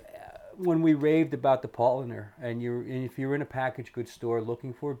know, when we raved about the Paulaner, and if you're in a packaged goods store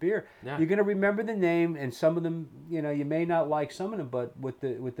looking for a beer, Yeah. you're gonna remember the name, and some of them, you know, you may not like some of them, but with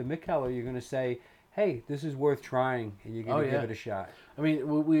the Mikkeller, you're gonna say, hey, this is worth trying, and you're gonna Oh, yeah. give it a shot. I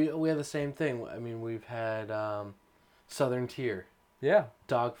mean, we have the same thing. I mean, we've had Southern Tier, Yeah,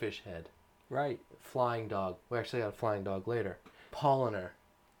 Dogfish Head, right. Flying Dog. We actually got a Flying Dog later. Paulaner,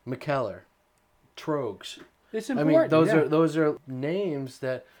 McKellar, Trogs. It's I important. mean, those yeah. those are names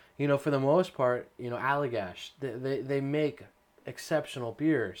that, you know, for the most part, you know, Allagash, they make exceptional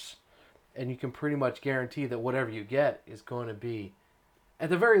beers, and you can pretty much guarantee that whatever you get is going to be, at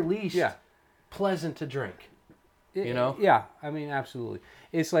the very least, Yeah. pleasant to drink. You know? Yeah, I mean, absolutely.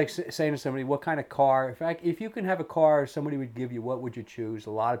 It's like saying to somebody, what kind of car? In fact, if you can have a car somebody would give you, what would you choose? A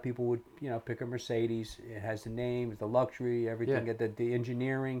lot of people would, you know, pick a Mercedes. It has the name, the luxury, everything, Yeah. the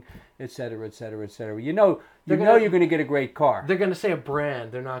engineering, et cetera, et cetera, et cetera. You know, They're you're gonna- going to get a great car. They're going to say a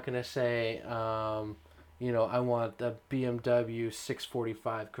brand. They're not going to say, you know, I want a BMW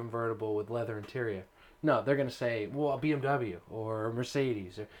 645 convertible with leather interior. No, they're going to say, well, a BMW or a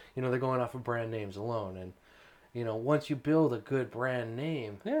Mercedes. Or, you know, they're going off of brand names alone. And, you know, once you build a good brand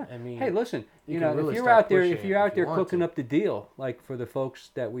name, Yeah. I mean, hey, listen. you You can know, really if you're start out there, pushing if it you're out if you there want cooking to. up the deal, like for the folks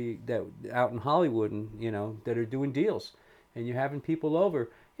that out in Hollywood and you know that are doing deals, and you're having people over.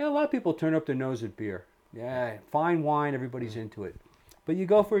 Yeah, a lot of people turn up their nose at beer. Yeah, fine wine, everybody's into it. But you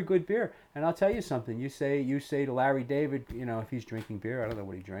go for a good beer, and I'll tell you something. You say to Larry David, you know, if he's drinking beer, I don't know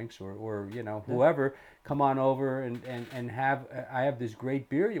what he drinks, or you know, whoever, come on over and have. I have this great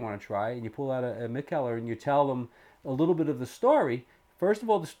beer you want to try, and you pull out a Mikkeller and you tell them a little bit of the story. First of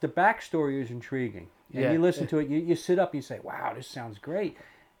all, the backstory is intriguing, and Yeah. you listen to it. You sit up and you say, "Wow, this sounds great."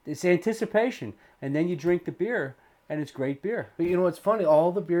 It's anticipation, and then you drink the beer, and it's great beer. But you know what's funny?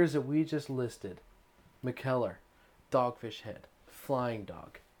 All the beers that we just listed, McKellar, Dogfish Head, Flying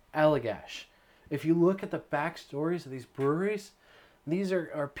Dog, Allagash. If you look at the backstories of these breweries, these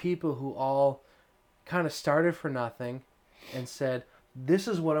are people who all kind of started for nothing and said, this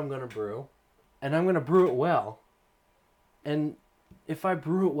is what I'm going to brew, and I'm going to brew it well. And if I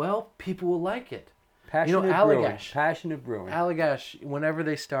brew it well, people will like it. Passionate brewing. Allagash. Passionate brewing. Allagash, whenever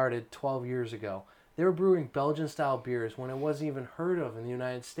they started 12 years ago, they were brewing Belgian-style beers when it wasn't even heard of in the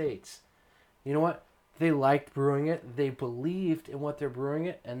United States. You know what? They liked brewing it. They believed in what they're brewing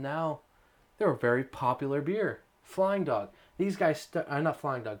it, and now they're a very popular beer. Flying Dog. These guys, not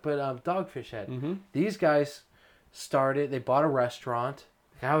Flying Dog, but Dogfish Head. Mm-hmm. These guys started, they bought a restaurant.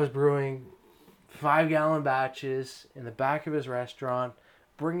 The guy was brewing 5-gallon batches in the back of his restaurant,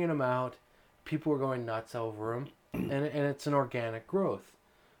 bringing them out. People were going nuts over them, and it's an organic growth.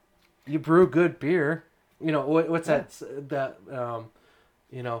 You brew good beer. You know, what's that,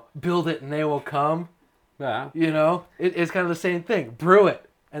 you know, build it and they will come. Yeah. You know, it's kind of the same thing. Brew it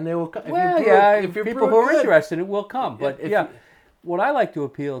and they will come. Well, yeah, if people who are interested in it will come. But If yeah, you- what I like to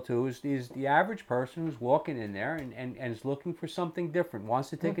appeal to is the average person who's walking in there and is looking for something different, wants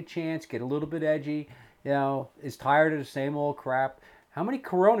to take a chance, get a little bit edgy, you know, is tired of the same old crap. How many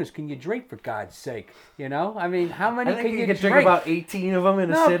Coronas can you drink, for God's sake? You know, I mean, how many I think can you you could drink about 18 of them in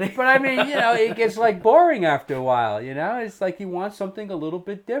a No, city. but I mean, you know, it gets like boring after a while. You know, it's like you want something a little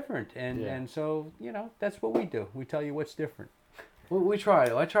bit different, and so you know that's what we do. We tell you what's different. We try.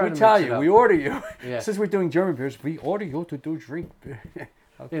 I try We to tell mix it you. up. We order you. Yeah. Since we're doing German beers, we order you to do drink. Okay.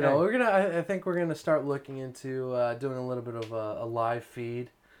 You know, we're gonna. I think we're gonna start looking into doing a little bit of a live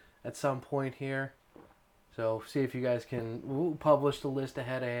feed at some point here. So see if you guys can. We'll publish the list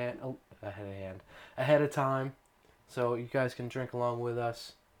ahead of time, so you guys can drink along with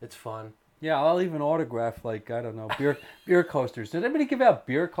us. It's fun. Yeah, I'll even autograph like I don't know beer coasters. Does anybody give out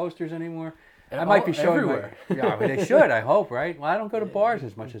beer coasters anymore? I might be showing everywhere. Yeah, but they should. I hope, right? Well, I don't go to bars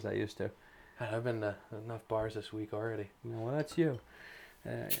as much as I used to. I've been to enough bars this week already. Well, that's you.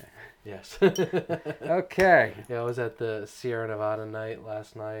 Yes. Okay. Yeah, I was at the Sierra Nevada night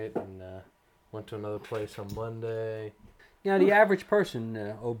last night, and went to another place on Monday. Now, the average person,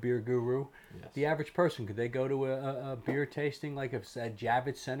 beer guru, Yes. the average person, could they go to a beer tasting like a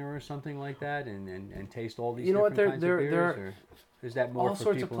Javits Center or something like that and taste all these You know what, different kinds of beers? there- Or is that more All for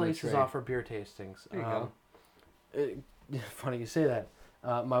sorts of people in the places trade? offer beer tastings. There you go. Funny you say that.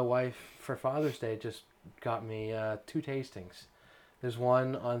 My wife, for Father's Day, just got me 2 tastings. There's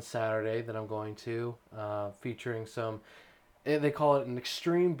one on Saturday that I'm going to, featuring some. They call it an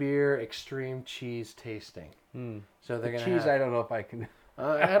extreme beer, extreme cheese tasting. So they're gonna Cheese, have, I don't know if I can.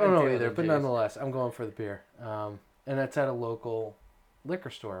 I don't know deal either, with but cheese. nonetheless, I'm going for the beer. And that's at a local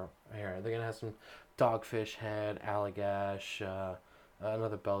liquor store here. They're gonna have some Dogfish Head, Allagash,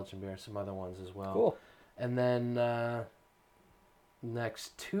 another Belgian beer, some other ones as well. Cool. And then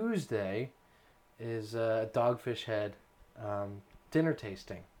next Tuesday is Dogfish Head dinner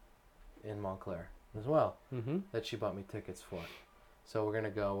tasting in Montclair as well. Mm-hmm. That she bought me tickets for. So we're gonna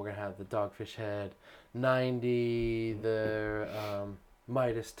go. We're gonna have the Dogfish Head 90, the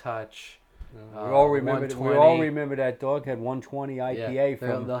Midas Touch. We all remember. We all 120. remember that Dog had 120 IPA Yeah,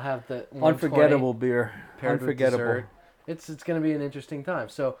 from they'll have the 120 unforgettable beer. paired with Unforgettable. dessert. It's going to be an interesting time.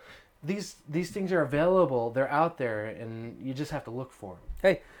 So these things are available. They're out there, and you just have to look for them.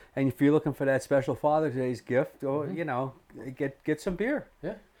 Hey, and if you're looking for that special Father's Day's gift, or Mm-hmm. you know, get some beer.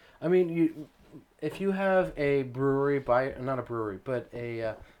 Yeah, I mean, if you have a brewery not a brewery, but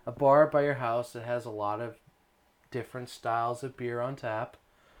a bar by your house that has a lot of different styles of beer on tap,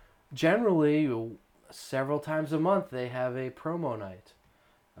 generally several times a month they have a promo night.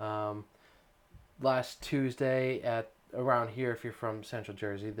 Last Tuesday around here, if you're from Central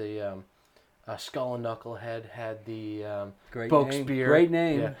Jersey, the Skull and Knucklehead had the Great Boke's name. beer. Great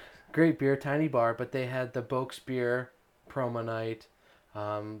name. Yeah, great beer, tiny bar, but they had the Boke's beer promo night.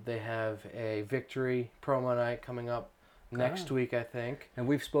 They have a Victory promo night coming up next week, I think. And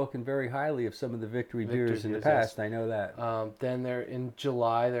we've spoken very highly of some of the Victory beers in the beers, past. yes. I know that. Then they're in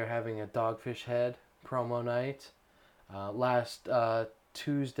July. They're having a Dogfish Head promo night. Last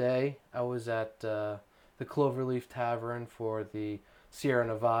Tuesday, I was at the Cloverleaf Tavern for the Sierra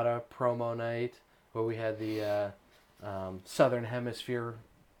Nevada promo night, where we had the Southern Hemisphere.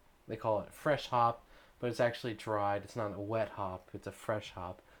 They call it fresh hop, but it's actually dried. It's not a wet hop. It's a fresh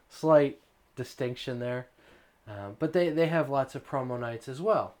hop. Slight distinction there. But they have lots of promo nights as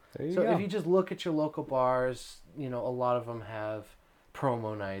well. There you So go. if you just look at your local bars, a lot of them have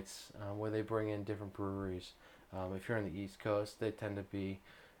promo nights where they bring in different breweries. If you're on the East Coast, they tend to be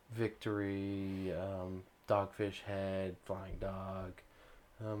Victory, Dogfish Head, Flying Dog.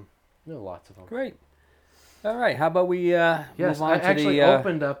 Lots of them. Great. All right. How about we Yes, move on I to actually the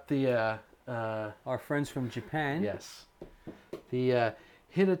opened up the our friends from Japan? yes, the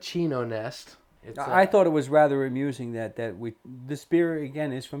Hitachino Nest. It's, I thought it was rather amusing that this beer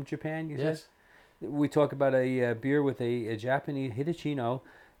again is from Japan. You yes. said we talk about a beer with a Japanese Hitachino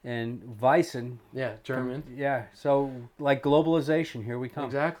and Weissen. Yeah, German. Yeah, so like globalization, here we come.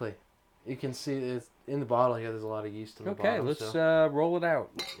 Exactly. You can see it's in the bottle here. There's a lot of yeast in the Okay, bottom. let's so, roll it out.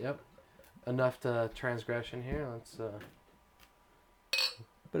 yep. Enough to transgression here. Let's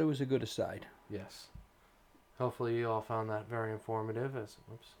But it was a good aside. yes. Hopefully you all found that very informative. Oops,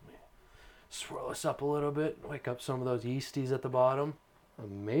 let me swirl this up a little bit. Wake up some of those yeasties at the bottom.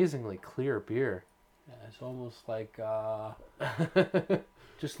 Amazingly clear beer. Yeah, it's almost like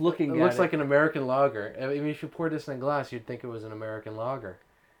just looking It at looks it. like an American lager. I mean, if you poured this in a glass, you'd think it was an American lager.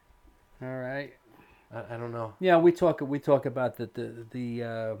 All right. I don't know. Yeah, we talk about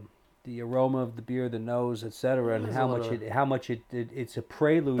the aroma of the beer, the nose, etc., and There's how a much little- it's a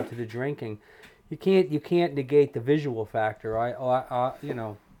prelude to the drinking. You can't negate the visual factor.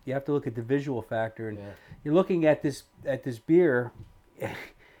 You have to look at the visual factor, and Yeah. you're looking at this beer.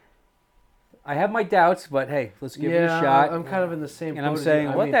 I have my doubts, but hey, let's give it a shot. I'm kind of in the same. and I'm boat as saying,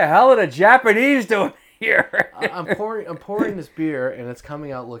 you. I what mean, the hell are the Japanese doing here? I'm pouring this beer, and it's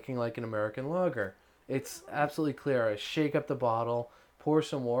coming out looking like an American lager. It's absolutely clear. I shake up the bottle, pour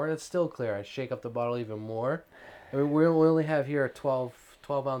some more, and it's still clear. I shake up the bottle even more. I mean, we only have here a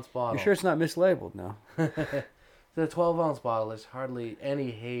 12-ounce bottle. You sure it's not mislabeled? No. The 12-ounce bottle, there's hardly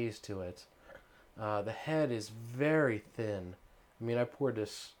any haze to it. The head is very thin. I mean, I poured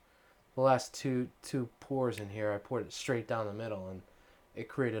this, the last two pours in here, I poured it straight down the middle, and it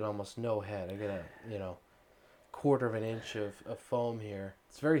created almost no head. I get a, quarter of an inch of foam here.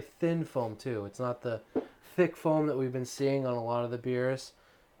 It's very thin foam, too. It's not the thick foam that we've been seeing on a lot of the beers.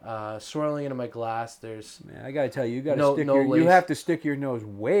 Swirling into my glass, there's... Man, I gotta tell you, No you lace. have to stick your nose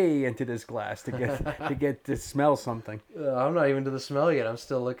way into this glass to get to smell something. I'm not even to the smell yet. I'm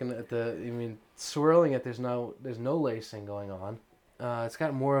still looking at swirling it. There's no lacing going on. It's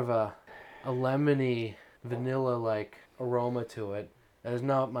got more of a lemony, vanilla-like aroma to it. There's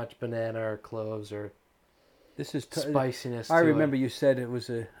not much banana or cloves or This is spiciness. I to remember it. you said it was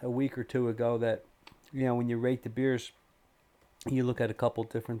a week or two ago that, when you rate the beers, you look at a couple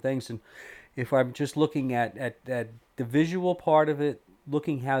different things. And if I'm just looking at the visual part of it,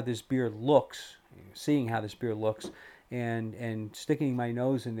 looking how this beer looks, seeing how this beer looks, and sticking my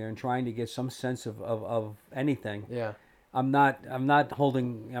nose in there and trying to get some sense of anything. Yeah. I'm not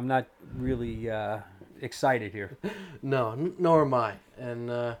really excited here. No, nor am I,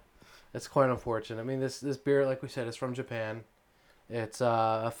 and it's quite unfortunate. I mean, this beer, like we said, is from Japan. It's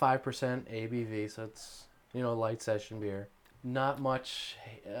a 5% ABV, so it's light session beer. Not much,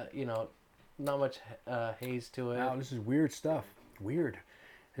 haze to it. Wow, this is weird stuff. Weird,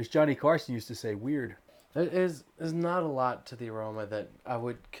 as Johnny Carson used to say, weird. There's not a lot to the aroma that I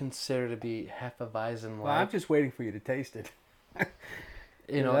would consider to be Hefeweizen like. Well, I'm just waiting for you to taste it.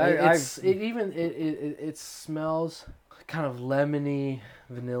 It smells kind of lemony,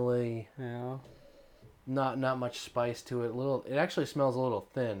 vanilla-y. Yeah. Not much spice to it. It actually smells a little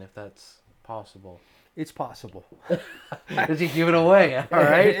thin, if that's possible. It's possible. Did you give it away? All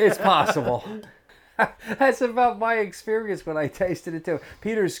right, it's possible. That's about my experience when I tasted it too.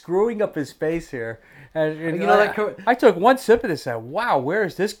 Peter's screwing up his face here, and I took one sip of this and said, "Wow, where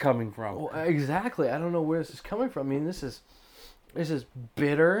is this coming from?" Well, exactly. I don't know where this is coming from. I mean, this is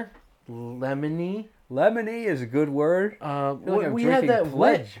bitter, lemony. Lemony is a good word. We had that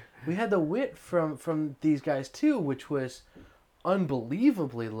wit. We had the wit from these guys too, which was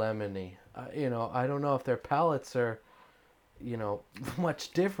unbelievably lemony. I don't know if their palates are,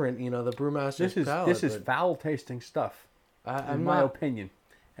 much different. The brewmaster's palate. This is foul tasting stuff, in my opinion.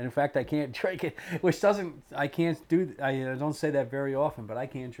 And in fact, I can't drink it, which doesn't. I don't say that very often, but I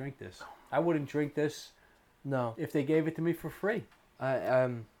can't drink this. I wouldn't drink this. No. If they gave it to me for free.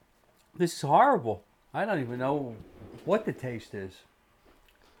 This is horrible. I don't even know what the taste is.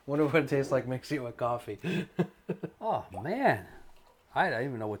 Wonder what it tastes like mixing it with coffee. Oh man, I don't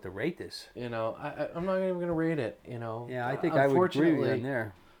even know what to rate this. I'm not even gonna rate it. Yeah, I think I would agree with you on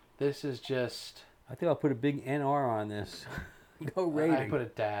there. This is just. I think I'll put a big NR on this. No rating. I put a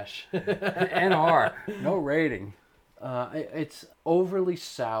dash. NR, no rating. It's overly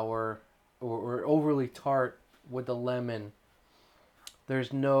sour or overly tart with the lemon.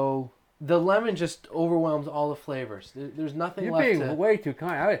 The lemon just overwhelms all the flavors. There's nothing left. You're being way too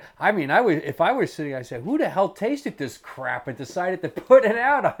kind. If I were sitting, I'd say, who the hell tasted this crap and decided to put it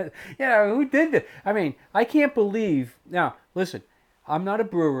out? Who did this? I mean, I can't believe. Now, listen, I'm not a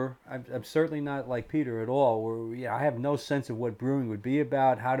brewer. I'm certainly not like Peter at all. I have no sense of what brewing would be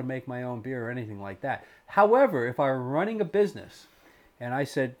about, how to make my own beer or anything like that. However, if I were running a business and I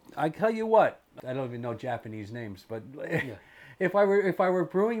said, I tell you what, I don't even know Japanese names, but... Yeah. If I were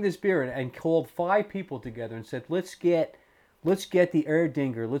brewing this beer and called 5 people together and said, let's get the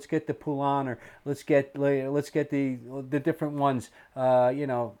Erdinger, let's get the Pulaner, let's get the different ones,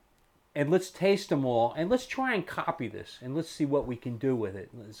 and let's taste them all and let's try and copy this and let's see what we can do with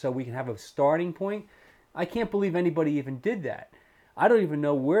it so we can have a starting point. I can't believe anybody even did that. I don't even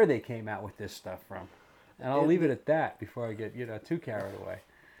know where they came out with this stuff from, and I'll leave it at that before I get too carried away.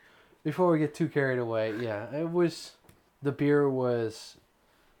 Before we get too carried away, yeah, it was. The beer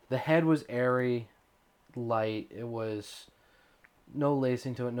the head was airy, light. It was no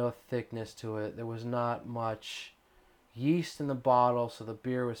lacing to it, no thickness to it. There was not much yeast in the bottle, so the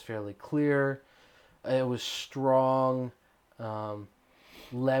beer was fairly clear. It was strong,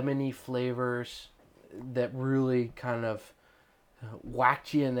 lemony flavors that really kind of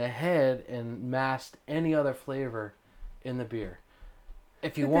whacked you in the head and masked any other flavor in the beer.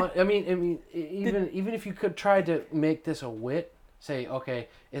 If you want, even if you could try to make this a wit, say, okay,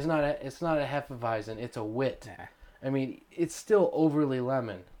 it's not a Hefeweizen, it's a wit. Nah. I mean, it's still overly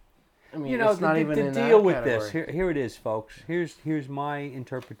lemon. I mean, it's not even in that category. The deal with this, here it is, folks. Here's my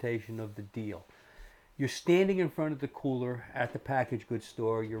interpretation of the deal. You're standing in front of the cooler at the packaged goods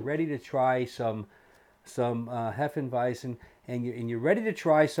store. You're ready to try some Hefeweizen, and you're ready to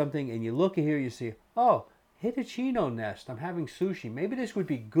try something, and you look here, you see, oh, Hitachino nest. I'm having sushi. Maybe this would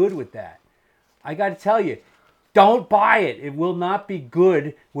be good with that. I got to tell you, don't buy it. It will not be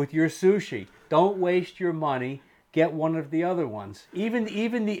good with your sushi. Don't waste your money. Get one of the other ones. Even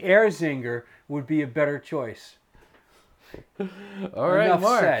the Erzinger would be a better choice. All right, Enough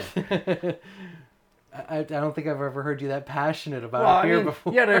Mark. said. I don't think I've ever heard you that passionate about beer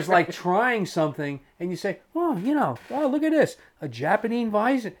before. Yeah, there's like trying something, and you say, oh, look at this. A Japanese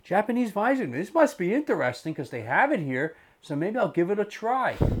Weizen. This must be interesting because they have it here, so maybe I'll give it a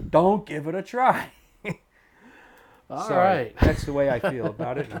try. Don't give it a try. All Sorry, right. That's the way I feel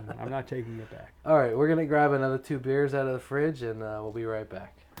about it, and I'm not taking it back. All right, we're going to grab another 2 beers out of the fridge, and we'll be right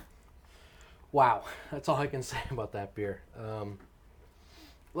back. Wow, that's all I can say about that beer.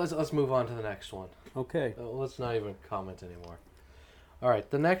 Let's move on to the next one. Okay. Let's not even comment anymore. All right,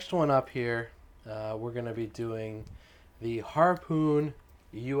 the next one up here, we're going to be doing the Harpoon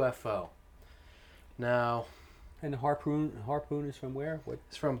UFO. Now, And the Harpoon is from where? What?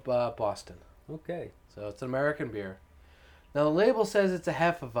 It's from Boston. Okay. So it's an American beer. Now the label says it's a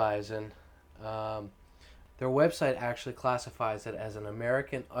Hefeweizen. Their website actually classifies it as an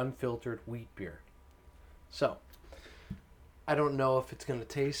American unfiltered wheat beer. So, I don't know if it's going to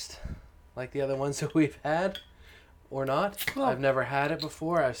taste like the other ones that we've had or not. Well, I've never had it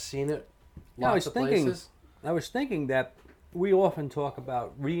before. I've seen it lots of places. I was thinking that we often talk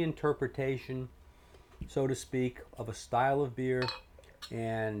about reinterpretation, so to speak, of a style of beer,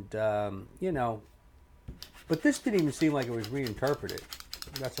 and but this didn't even seem like it was reinterpreted.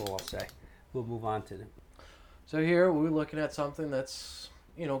 That's all I'll say. We'll move on to it. So here we're looking at something that's,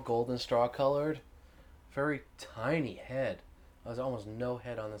 golden straw colored. Very tiny head. There's almost no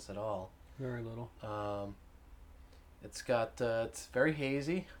head on this at all. Very little. It's got, it's very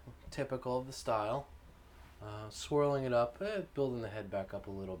hazy, typical of the style. Swirling it up, building the head back up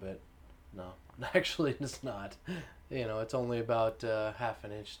a little bit. No, actually it's not. It's only about half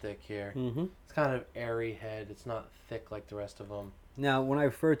an inch thick here. Mm-hmm. It's kind of airy head. It's not thick like the rest of them. Now, when I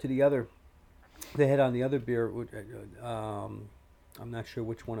refer to the head on the other beer, I'm not sure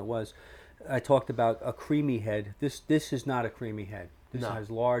which one it was. I talked about a creamy head. This is not a creamy head. This has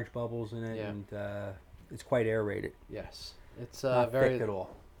large bubbles in it, and it's quite aerated. Yes, it's Not very thick at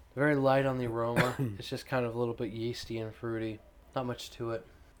all. very light on the aroma. It's just kind of a little bit yeasty and fruity. Not much to it,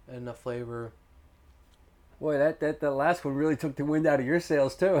 and the flavor. Boy, that last one really took the wind out of your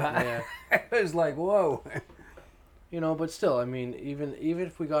sails too. Yeah. It was like, whoa. But still, I mean, even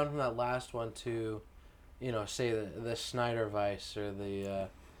if we got from that last one to, say the Schneider Weiss or the,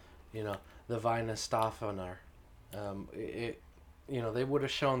 the Weihenstephaner, they would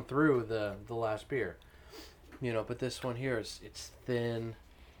have shown through the last beer, but this one here it's thin,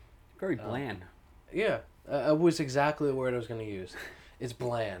 Very bland. Yeah, it was exactly the word I was going to use. It's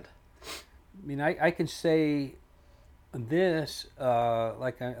bland. I mean, I can say this,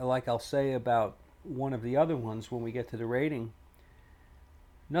 like I'll say about one of the other ones when we get to the rating.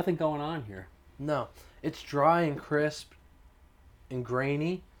 Nothing going on here. No, it's dry and crisp and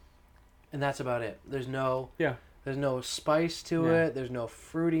grainy, and that's about it. There's no spice to it. There's no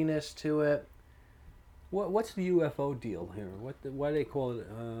fruitiness to it. What's the UFO deal here? Why do they call it?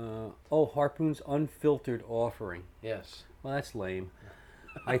 Harpoon's unfiltered offering. Yes. Well, that's lame.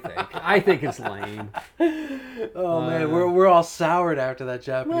 I think it's lame. Oh man, we're all soured after that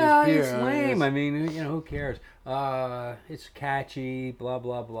Japanese beer. It's lame. I mean, who cares? It's catchy. Blah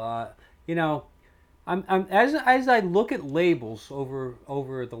blah blah. I'm as I look at labels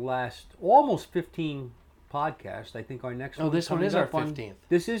over the last almost 15 podcasts. I think our next one. Oh, this one is our 15th.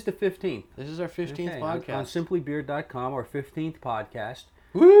 This is the 15th. This is our 15th podcast on simplybeer.com. Our 15th podcast.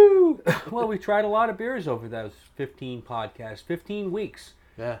 Woo! Well, we tried a lot of beers over those 15 podcasts. 15 weeks.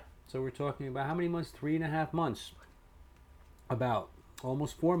 Yeah. So we're talking about how many months? 3.5 months. About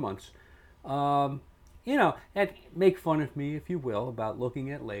almost 4 months. And make fun of me, if you will, about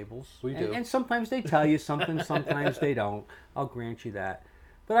looking at labels. We do. And sometimes they tell you something, sometimes they don't. I'll grant you that.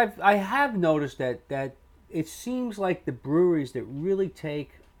 But I have noticed that it seems like the breweries that really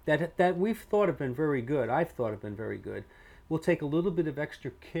take, that we've thought have been very good, I've thought have been very good, will take a little bit of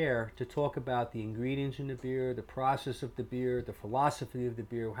extra care to talk about the ingredients in the beer, the process of the beer, the philosophy of the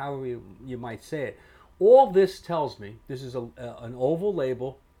beer, however you might say it. All this tells me, this is an oval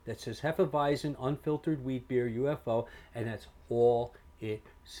label that says Hefeweizen Unfiltered Wheat Beer UFO, and that's all it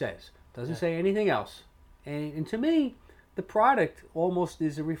says. Doesn't say anything else. And to me, the product almost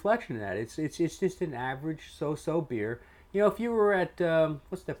is a reflection of that. It's just an average so-so beer. If you were at,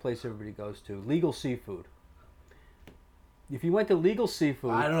 what's that place everybody goes to? Legal Seafood. If you went to Legal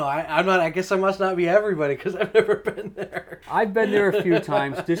Seafood... I don't know. I'm not. I guess I must not be everybody because I've never been there. I've been there a few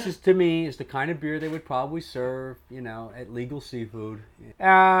times. This is, to me, is the kind of beer they would probably serve, at Legal Seafood.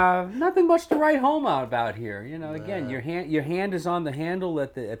 Nothing much to write home about here. Again, your hand is on the handle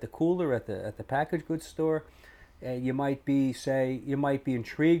at the cooler at the packaged goods store. You might be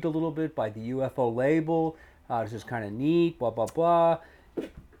intrigued a little bit by the UFO label. This is kind of neat. Blah blah blah.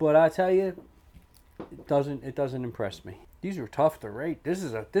 But I tell you, it doesn't impress me. These are tough to rate. This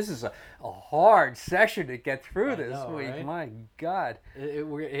is a hard session to get through this week. Right? My God,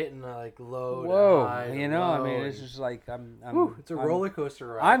 we're hitting like low. Whoa, to high to I low. mean, it's just like it's a roller coaster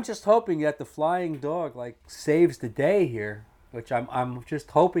ride. I'm just hoping that the flying dog saves the day here, which I'm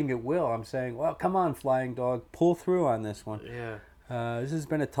just hoping it will. I'm saying, well, come on, flying dog, pull through on this one. Yeah. This has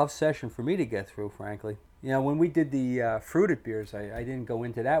been a tough session for me to get through, frankly. When we did the fruited beers, I didn't go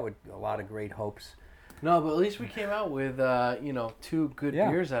into that with a lot of great hopes. No, but at least we came out with, 2 good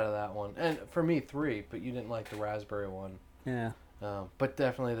beers out of that one. And for me, 3, but you didn't like the raspberry one. Yeah. But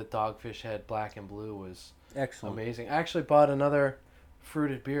definitely the Dogfish Head Black and Blue was Excellent. Amazing. I actually bought another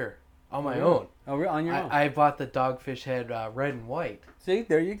fruited beer on my really? own. Oh, on your own. I bought the Dogfish Head red and white See,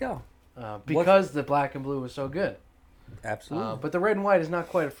 there you go. because the black and blue was so good. Absolutely. But the red and white is not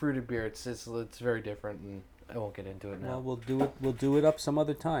quite a fruited beer. It's very different, and I won't get into it now. Well, we'll do it up some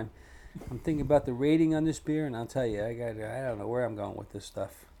other time. I'm thinking about the rating on this beer, and I'll tell you, I don't know where I'm going with this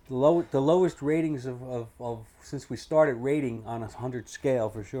stuff. The lowest ratings of since we started rating on a 100 scale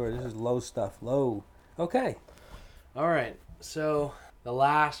for sure. This is low stuff. Low. Okay. All right, so the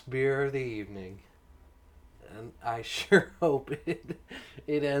last beer of the evening, and I sure hope it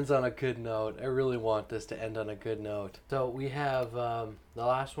ends on a good note. I really want this to end on a good note. So we have the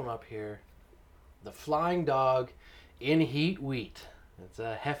last one up here, the Flying Dog in Heat Wheat. It's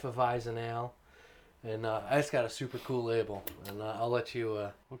a Hefeweizen ale, and it's got a super cool label, and I'll let you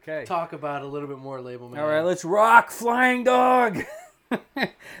Okay. talk about it a little bit more, label man. All right, let's rock, Flying Dog.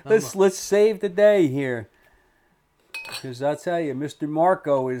 let's save the day here. Because I'll tell you, Mr.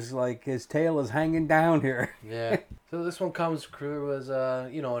 Marco is like, his tail is hanging down here. Yeah. So this one comes through as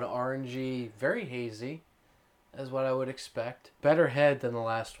an orangey, very hazy, as what I would expect. Better head than the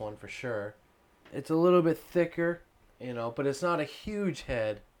last one for sure. It's a little bit thicker, but it's not a huge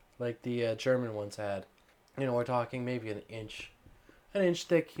head like the German ones had. We're talking maybe an inch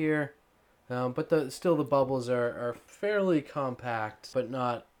thick here. But still the bubbles are fairly compact, but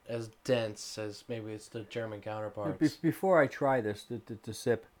not as dense as maybe it's the German counterparts. Before I try this, the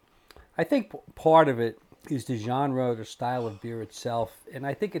sip, I think part of it is the genre, the style of beer itself, and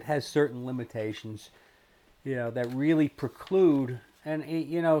I think it has certain limitations, that really preclude, and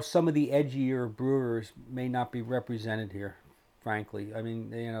some of the edgier brewers may not be represented here, frankly. I mean,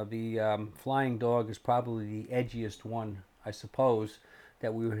 the Flying Dog is probably the edgiest one, I suppose,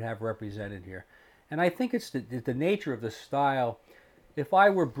 that we would have represented here. And I think it's the nature of the style. If I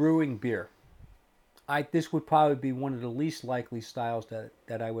were brewing beer, this would probably be one of the least likely styles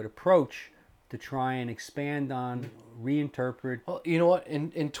that I would approach to try and expand on, reinterpret. Well, you know what?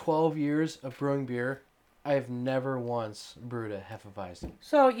 In 12 years of brewing beer, I have never once brewed a Hefeweizen.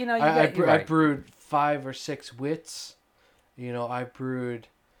 So, I brewed 5 or 6 wits. I brewed,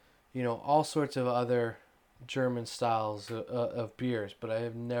 all sorts of other German styles of beers, but I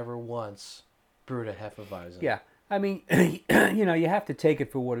have never once brewed a Hefeweizen. Yeah. I mean, you have to take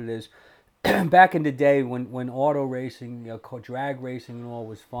it for what it is. Back in the day when auto racing, drag racing and all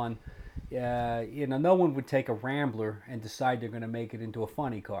was fun, no one would take a Rambler and decide they're going to make it into a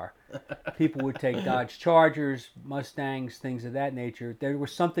funny car. People would take Dodge Chargers, Mustangs, things of that nature. There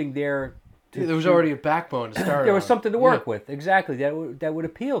was something there. There was already a backbone to start. There was something to work with, exactly. That would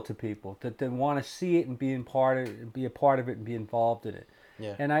appeal to people to want to see it and be a part of it and be involved in it.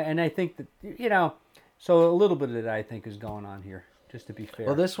 Yeah. And I think that so a little bit of that I think is going on here, just to be fair.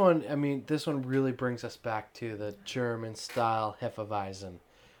 Well, this one really brings us back to the German style Hefeweizen.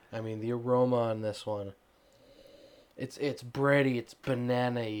 I mean, the aroma on this one, it's bready, it's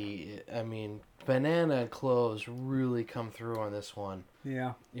banana-y. I mean, banana and cloves really come through on this one.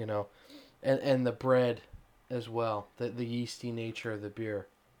 Yeah. And the bread as well, the yeasty nature of the beer,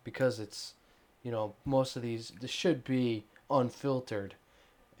 because it's, most of these should be unfiltered,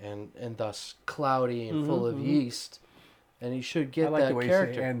 and thus cloudy and full of yeast, and you should get like that the way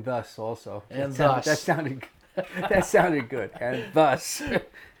character. You say, and thus also. And that thus. That sounded good. And thus.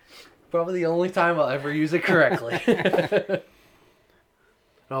 Probably the only time I'll ever use it correctly.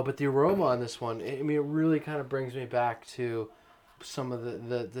 No, but the aroma on this one, it really kind of brings me back to some of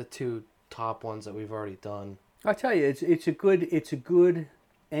the 2 top ones that we've already done. I'll tell you, it's a good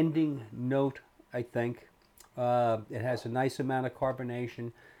ending note, I think. It has a nice amount of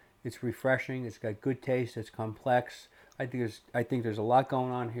carbonation. It's refreshing. It's got good taste. It's complex. I think there's a lot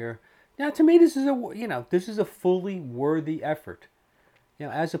going on here. Now, to me, this is a fully worthy effort.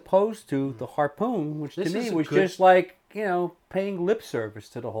 As opposed to the Harpoon, which to me was just like paying lip service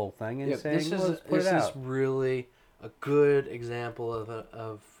to the whole thing and saying, let's put it out. This is really a good example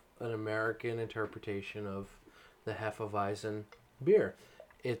of an American interpretation of the Hefeweizen beer.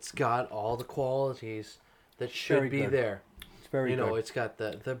 It's got all the qualities that should be there. It's very good. It's got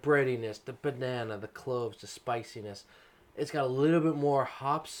the breadiness, the banana, the cloves, the spiciness. It's got a little bit more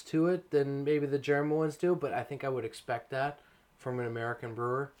hops to it than maybe the German ones do, but I think I would expect that from an American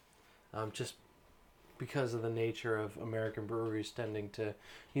brewer, just because of the nature of American breweries tending to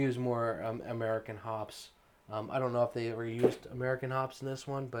use more American hops. I don't know if they ever used American hops in this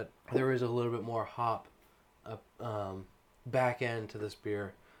one, but there is a little bit more hop back end to this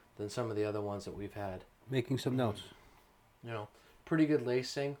beer than some of the other ones that we've had. Making some notes. Pretty good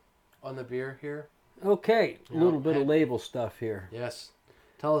lacing on the beer here. Okay, a little bit of label stuff here. Yes.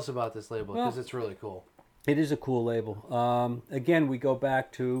 Tell us about this label, because it's really cool. It is a cool label. Again, we go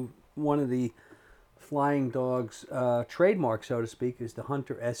back to one of the Flying Dog's trademark, so to speak, is the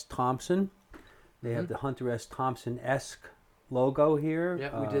Hunter S. Thompson. They have the Hunter S. Thompson-esque logo here.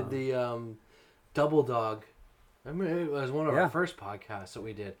 Yeah, we did the Double Dog. I mean, it was one of our first podcasts that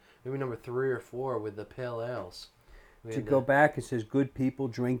we did. Maybe number 3 or 4 with the pale ales. To go back, it says "Good people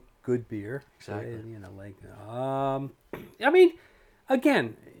drink good beer." Exactly. So, you know, like, I mean,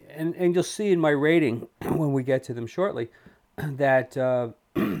 again, and you'll see in my rating when we get to them shortly that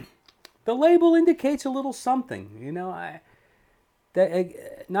the label indicates a little something. You know,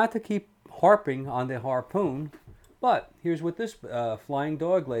 not to keep harping on the Harpoon, but here's what this Flying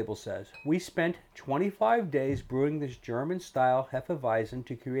Dog label says. We spent 25 days brewing this German-style Hefeweizen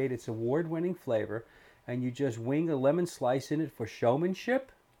to create its award-winning flavor, and you just wing a lemon slice in it for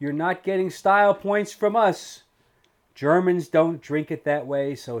showmanship? You're not getting style points from us. Germans don't drink it that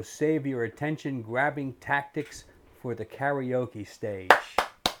way, so save your attention-grabbing tactics for the karaoke stage.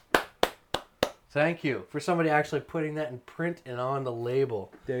 Thank you for somebody actually putting that in print and on the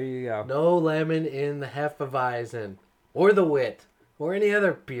label. There you go. No lemon in the Hefeweizen or the Wit or any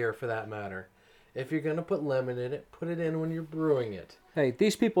other beer for that matter. If you're going to put lemon in it, put it in when you're brewing it. Hey,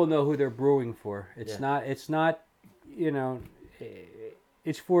 these people know who they're brewing for. It's not, you know,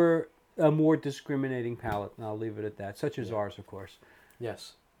 it's for a more discriminating palate, and I'll leave it at that, such as ours, of course.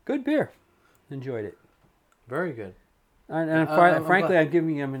 Yes. Good beer. Enjoyed it. Very good. And frankly, I'm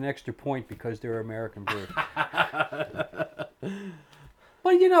giving them an extra point because they're American brewed.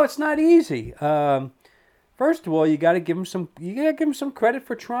 Well, you know, it's not easy. First of all, you got to give them some credit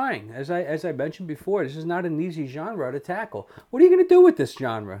for trying. As I mentioned before, this is not an easy genre to tackle. What are you going to do with this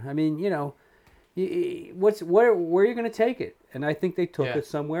genre? I mean, you know, where are you going to take it? And I think they took it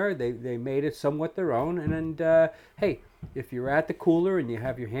somewhere. They made it somewhat their own. And hey, if you're at the cooler and you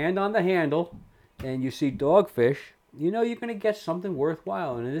have your hand on the handle and you see Dogfish, you know you're going to get something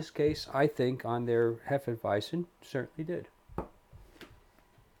worthwhile. And in this case, I think on their Hefeweizen certainly did.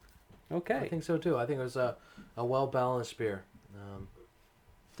 Okay. I think so too. I think it was a well-balanced beer.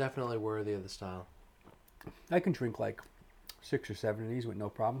 Definitely worthy of the style. I can drink like 6 or 7 of these with no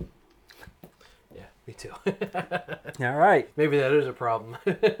problem. Yeah, me too. All right. Maybe that is a problem.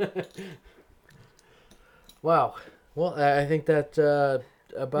 Wow. Well, I think that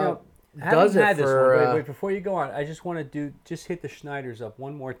about does it for... Wait, before you go on, I just want to hit the Schneiders up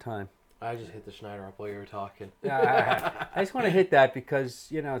one more time. I just hit the Schneider up while you were talking. I just want to hit that because,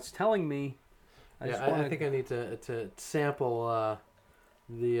 you know, it's telling me... I think I need to sample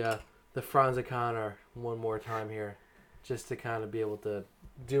the Franziskaner one more time here, just to kind of be able to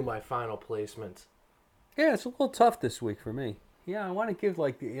do my final placement. Yeah, it's a little tough this week for me. Yeah, I want to give,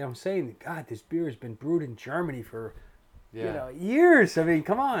 like, you know, I'm saying, God, this beer has been brewed in Germany for, you know, years. I mean,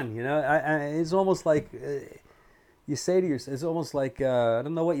 come on, you know, it's almost like... you say to yourself, it's almost like, I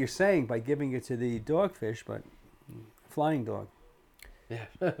don't know what you're saying by giving it to the Dogfish, but Flying Dog. Yeah,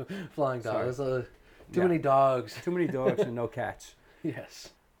 Flying Dog. Too many dogs. Too many dogs and no cats. Yes.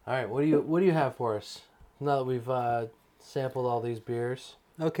 All right, what do you have for us? Now that we've sampled all these beers.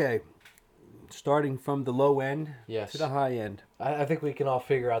 Okay, starting from the low end to the high end. I think we can all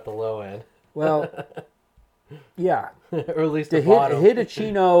figure out the low end. Well, yeah. Or at least the bottom.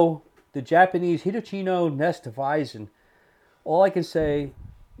 Hitachino... The Japanese Hitachino Nest Weizen. All I can say,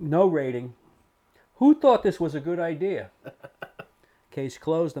 no rating. Who thought this was a good idea? Case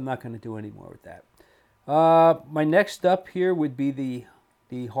closed. I'm not going to do any more with that. My next up here would be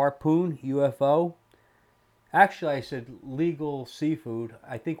the Harpoon UFO. Actually, I said legal seafood.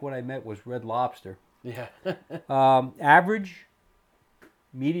 I think what I meant was Red Lobster. Yeah. Average,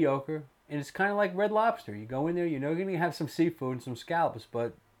 mediocre, and it's kind of like Red Lobster. You go in there, you know you're going to have some seafood and some scallops,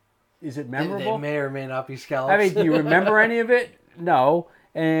 but is it memorable? They may or may not be scallops. I mean, do you remember any of it? No.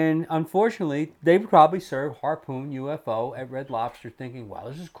 And unfortunately, they would probably serve Harpoon UFO at Red Lobster thinking, wow,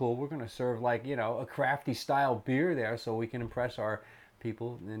 this is cool. We're going to serve, like, you know, a crafty style beer there so we can impress our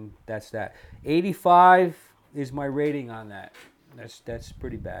people. And that's that. 85 is my rating on that. That's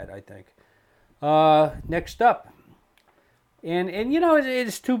pretty bad, I think. Next up. And you know,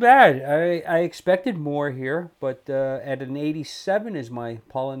 it's too bad. I expected more here, but at an 87 is my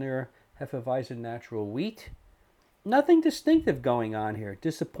Paulaner Hefeweizen Natural Wheat. Nothing distinctive going on here.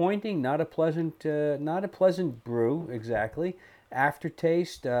 Disappointing. Not a pleasant brew exactly.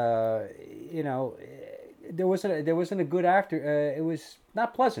 Aftertaste. You know, there wasn't a good after. It was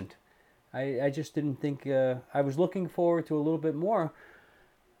not pleasant. I just didn't think. I was looking forward to a little bit more,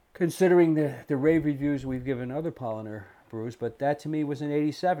 considering the rave reviews we've given other Paulaner brews, but that to me was an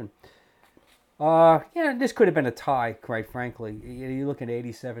 87. Yeah, this could have been a tie, quite frankly. You look at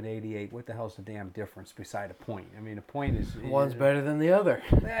 87, 88. What the hell's the damn difference beside a point? I mean, a point is... One's better than the other.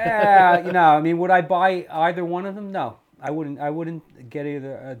 Yeah, I mean, would I buy either one of them? No. I wouldn't get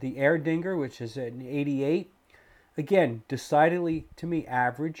either the Erdinger, which is an 88. Again, decidedly, to me,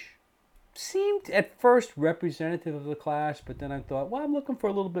 average. Seemed at first representative of the class, but then I thought, well, I'm looking for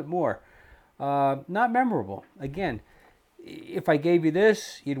a little bit more. Not memorable. Again, if I gave you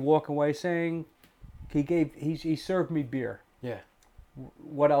this, you'd walk away saying, he served me beer. Yeah.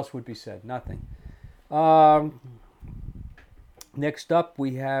 What else would be said? Nothing. Next up,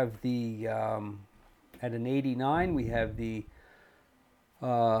 we have the, at an 89, we have the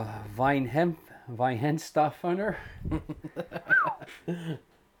Weihenstephaner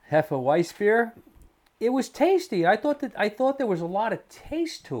Hefeweißbier. It was tasty. I thought there was a lot of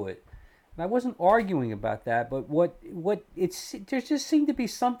taste to it. And I wasn't arguing about that, but there just seemed to be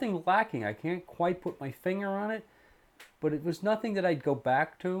something lacking. I can't quite put my finger on it, but it was nothing that I'd go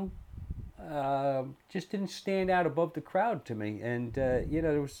back to. Just didn't stand out above the crowd to me, and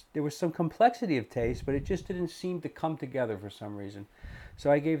there was some complexity of taste, but it just didn't seem to come together for some reason. So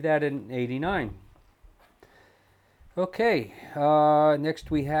I gave that an 89. Okay,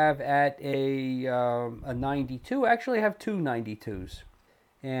 next we have at a 92. Actually, I have two 92s.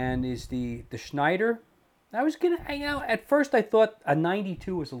 And is the Schneider. I was at first I thought a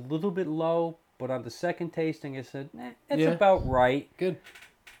 92 was a little bit low, but on the second tasting I said, that's about right. Good.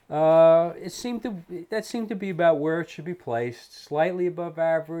 That seemed to be about where it should be placed, slightly above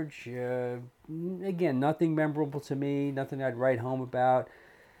average. Again, nothing memorable to me, nothing I'd write home about.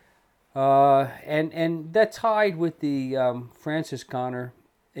 And that tied with the Francis Connor.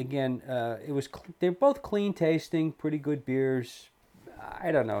 Again, they're both clean tasting, pretty good beers.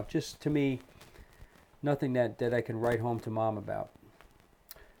 I don't know, just to me, nothing that I can write home to Mom about.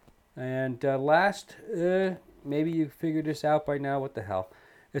 And last, maybe you figured this out by now, what the hell.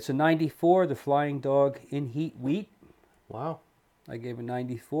 It's a 94, the Flying Dog In Heat Wheat. Wow. I gave a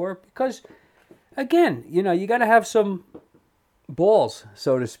 94 because, again, you got to have some balls,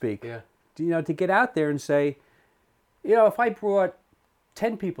 so to speak. Yeah. To get out there and say, if I brought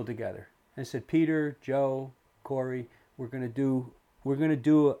 10 people together and said, Peter, Joe, Corey, we're going to do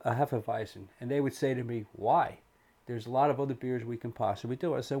a Hefeweizen. And they would say to me, why? There's a lot of other beers we can possibly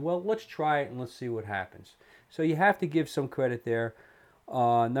do. I said, well, let's try it and let's see what happens. So you have to give some credit there.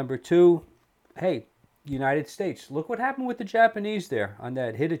 Number two, hey, United States. Look what happened with the Japanese there on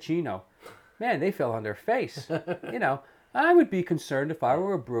that Hitachino. Man, they fell on their face. I would be concerned if I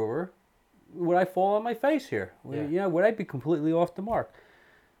were a brewer. Would I fall on my face here? Yeah. Would I be completely off the mark?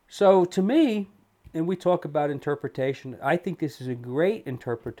 So to me, and we talk about interpretation, I think this is a great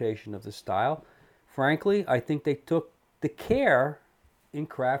interpretation of the style. Frankly, I think they took the care in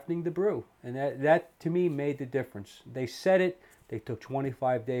crafting the brew. And that to me made the difference. They said it, they took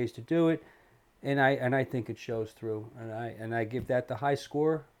 25 days to do it, and I think it shows through. And I give that the high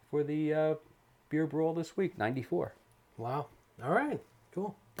score for the beer brawl this week, 94. Wow. All right.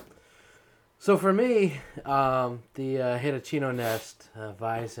 Cool. So for me, the Hitachino Nest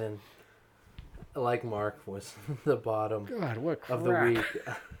Weizen, like Mark, was the bottom God, what crap. of the week.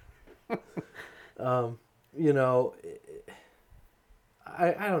 I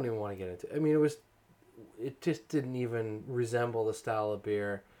don't even want to get into it. I mean, it just didn't even resemble the style of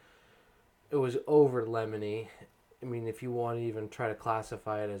beer. It was over lemony. I mean, if you want to even try to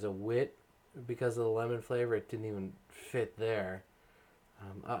classify it as a wit, because of the lemon flavor, it didn't even fit there.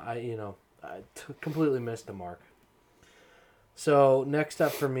 I completely missed the mark. So next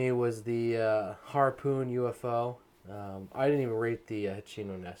up for me was the Harpoon UFO. I didn't even rate the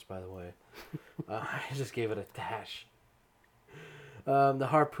Hitachino Nest, by the way. I just gave it a dash. The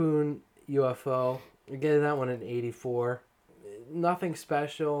Harpoon UFO, I gave that one an 84. Nothing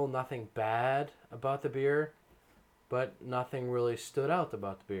special, nothing bad about the beer, but nothing really stood out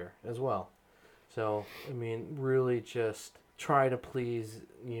about the beer as well. So, I mean, really just try to please,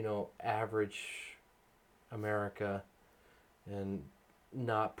 average America and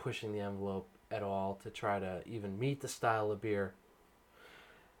not pushing the envelope at all to try to even meet the style of beer.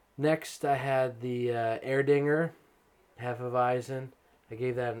 Next, I had the Erdinger Hefeweizen. I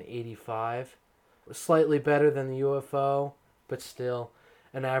gave that an 85. Slightly better than the UFO, but still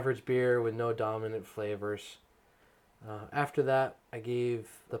an average beer with no dominant flavors. After that, I gave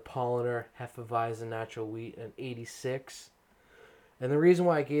the Polliner Hefeweizen Natural Wheat an 86. And the reason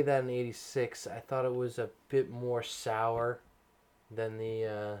why I gave that an 86, I thought it was a bit more sour than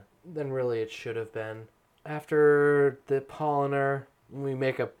really it should have been. After the Polliner, we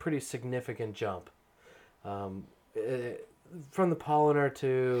make a pretty significant jump. From the Polliner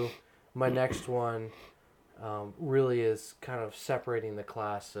to my next one really is kind of separating the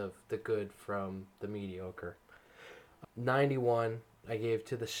class of the good from the mediocre. 91 I gave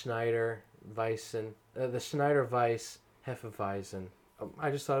to the Schneider Weizen, the Schneider Weiss Hefeweizen.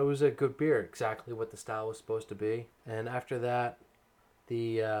 I just thought it was a good beer, exactly what the style was supposed to be. And after that,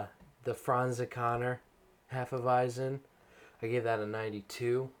 the Franziskaner Hefeweizen, I gave that a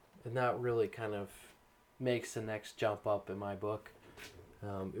 92, and that really kind of makes the next jump up in my book.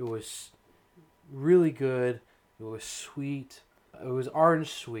 It was really good. It was sweet. It was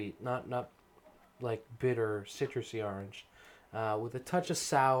orange sweet, not like bitter citrusy orange, with a touch of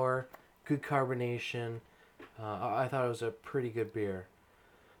sour, good carbonation. I thought it was a pretty good beer.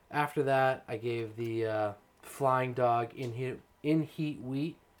 After that, I gave the Flying Dog in heat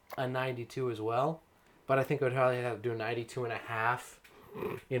wheat a 92 as well, but I think I would probably have to do a 92 and a half.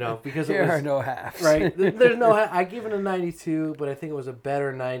 You know, because There it was are no halves. right. There's no. I give it a 92, but I think it was a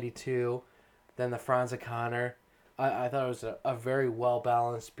better 92 than the Franziskaner. I thought it was a very well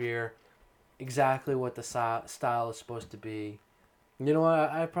balanced beer, exactly what the style is supposed to be. You know what?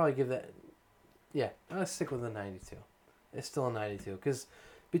 I'd probably give that. Yeah, I'll stick with a 92. It's still a 92 because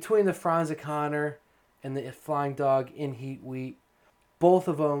between the Franziskaner and the Flying Dog in heat wheat, both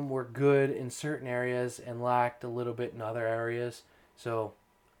of them were good in certain areas and lacked a little bit in other areas. So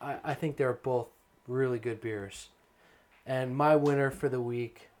I think they're both really good beers. And my winner for the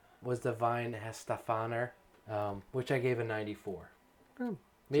week was the Weihenstephaner, which I gave a 94. Oh.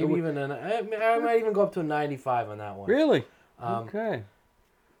 Maybe So even I might even go up to a 95 on that one. Really? Um, Okay.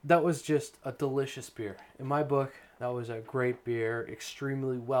 That was just a delicious beer. In my book, that was a great beer,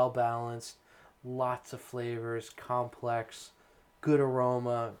 extremely well balanced, lots of flavors, complex, good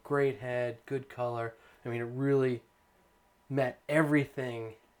aroma, great head, good color. I mean, it really met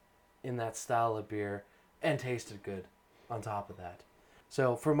everything in that style of beer and tasted good on top of that.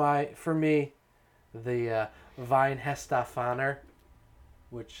 So for me, the Weihenstephaner,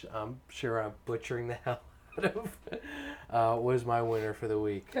 which I'm sure I'm butchering the hell out of, was my winner for the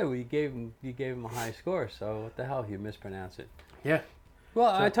week. Yeah, well, you gave him a high score, so what the hell? You mispronounce it. Yeah. Well,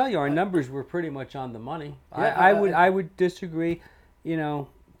 So- I tell you, our numbers were pretty much on the money. Yeah, I would disagree. You know,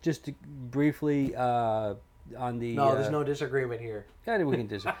 just to briefly on the. No, there's no disagreement here. Yeah, we can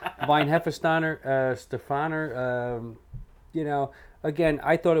disagree. Weihenstephaner, Stephaner. You know, again,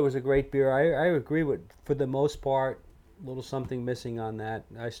 I thought it was a great beer. I agree with, for the most part, a little something missing on that.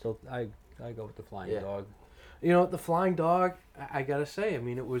 I go with the Flying Yeah. Dog. You know, the Flying Dog, I gotta say, I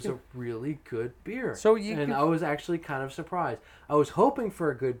mean, it was a really good beer. So I was actually kind of surprised. I was hoping for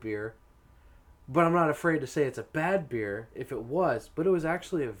a good beer, but I'm not afraid to say it's a bad beer if it was. But it was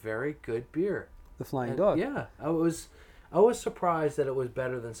actually a very good beer. The Flying And, Dog. Yeah, I was surprised that it was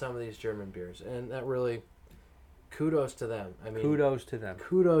better than some of these German beers, and that really, kudos to them. I mean, Kudos to them.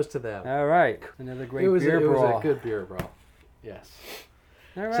 kudos to them. All right, another great it was beer brawl. a good beer brawl. Yes.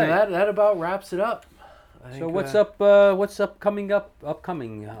 All right. So that about wraps it up. I So think, what's upcoming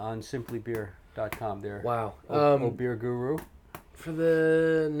on simplybeer.com there? Wow. Beer Guru. For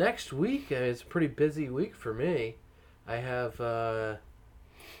the next week, it's a pretty busy week for me. I have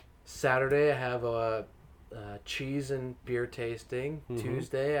Saturday. I have a cheese and beer tasting. Mhm.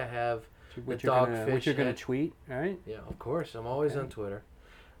 Tuesday, I have What the you're gonna, Dogfish what you're gonna Head. tweet, all right? Yeah, of course. I'm always Okay. on Twitter.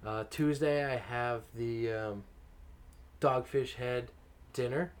 Tuesday, I have the Dogfish Head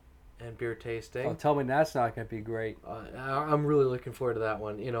dinner and beer tasting. Oh, tell me that's not gonna be great. I'm really looking forward to that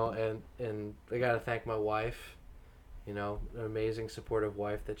one. You know, and I gotta thank my wife. You know, an amazing supportive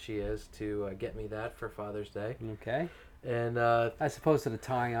wife that she is to get me that for Father's Day. Okay. And As opposed to the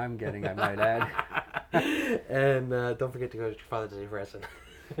tie I'm getting, I might add. and don't forget to go to your Father's Day present.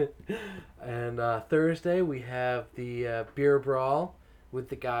 And Thursday we have the beer brawl with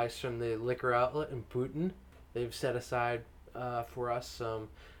the guys from the liquor outlet in Booten. They've set aside for us some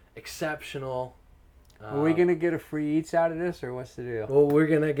exceptional. Are we gonna get a free eats out of this, or what's the deal? Well, we're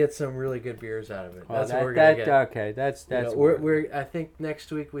gonna get some really good beers out of it. Well, That's what we're gonna get. Okay, that's You know, what- we're I think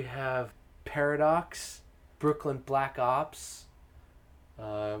next week we have Paradox, Brooklyn Black Ops,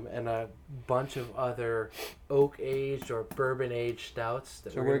 and a bunch of other oak aged or bourbon aged stouts.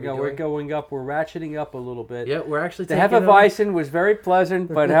 That So we're we're doing. going up. We're ratcheting up a little bit. Yeah, we're actually The taking Hefeweizen was very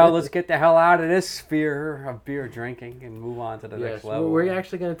pleasant, but hell, let's get the hell out of this sphere of beer drinking and move on to the next Yes, level. we're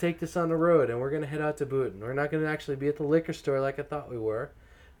actually going to take this on the road, and we're going to head out to Booten. We're not going to actually be at the liquor store like I thought we were,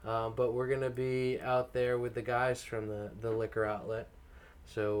 but we're going to be out there with the guys from the liquor outlet.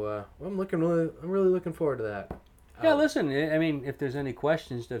 So I'm really looking forward to that. Yeah, listen. I mean, if there's any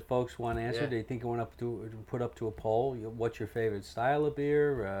questions that folks want answered, Yeah. they think you want put up to a poll. What's your favorite style of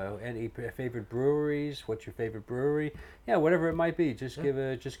beer? Any favorite breweries? What's your favorite brewery? Yeah, whatever it might be. Just give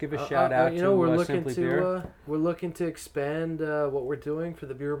a shout out you know, we're to looking Simply to Beer. we're looking to expand what we're doing for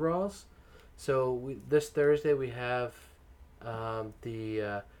the beer brawls. So this Thursday we have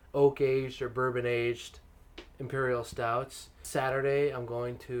the oak aged or bourbon aged imperial stouts. Saturday I'm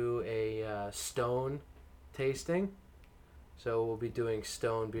going to a stone tasting. So we'll be doing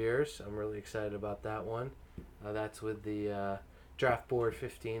stone beers. I'm really excited about that one. That's with the Draft Board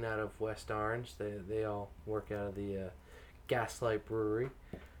 15 out of West Orange. They all work out of the Gaslight Brewery.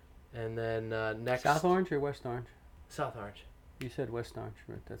 And then next... South Orange or West Orange? South Orange. You said West Orange,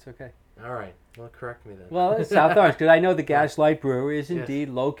 but that's okay. All right. Well, correct me then. Well, it's South Orange, because I know the Gaslight Brewery is indeed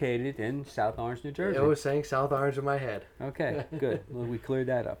located in South Orange, New Jersey. I was saying South Orange in my head. Okay, good. Well, we cleared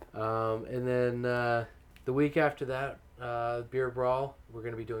that up. And then the week after that, Beer Brawl, we're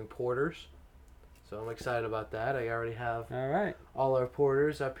going to be doing porters. So I'm excited about that. I already have All right. all our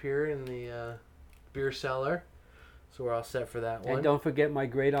porters up here in the beer cellar. So we're all set for that one. And don't forget my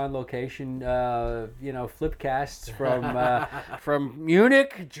great on location, flipcasts from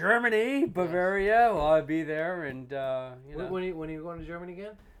Munich, Germany, Bavaria. Well, I'll be there, and When are you going to Germany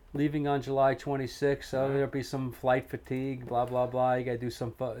again? leaving on July 26th. So there'll be some flight fatigue, blah blah blah. You gotta do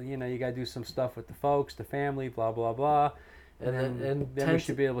some, you gotta do some stuff with the folks, the family, blah blah blah. And then we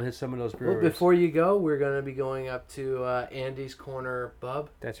should be able to hit some of those breweries. Well, before you go, we're going to be going up to Andy's Corner Pub.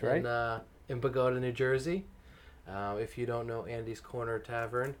 That's right. In Pagoda, New Jersey. If you don't know Andy's Corner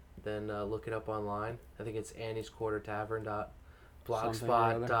Tavern, then look it up online. I think it's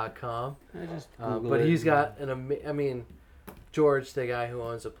andyscornertavern.blogspot.com. But he's got George, the guy who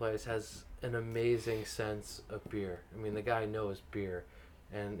owns the place, has an amazing sense of beer. I mean, the guy knows beer,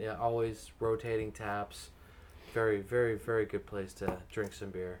 and always rotating taps. Very, very, very good place to drink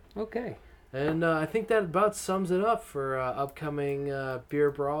some beer. Okay. And I think that about sums it up for upcoming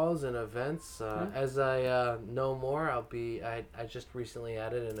beer brawls and events. As I know more, I just recently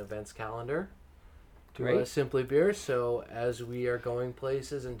added an events calendar to Simply Beer. So as we are going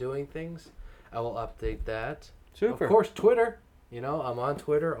places and doing things, I will update that. Super. Of course, Twitter. I'm on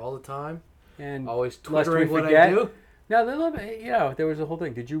Twitter all the time. And always lest we twittering what forget, I do. Now, there was a whole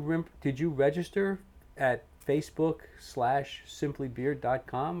thing. Did you register at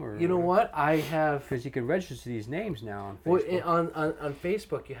Facebook/simplybeer.com, or You know what? I have. because you can register these names now on Facebook. On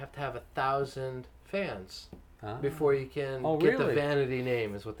Facebook, you have to have 1,000 fans before you can Oh, get the really? vanity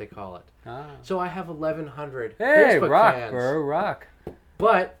name, is what they call it. So I have 1,100 Hey, Facebook rock, fans. bro, rock.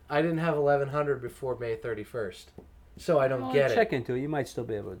 But I didn't have 1,100 before May 31st. So I don't get Check it. into it. You might still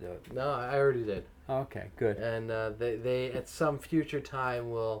be able to do it. No, I already did. Okay, good. And they at some future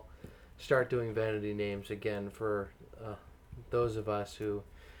time will start doing vanity names again for those of us who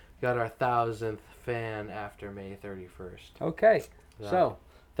got our 1,000th fan after May 31st. Okay, so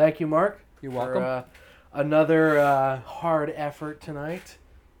Thank you, Mark. You're welcome. For, another hard effort tonight,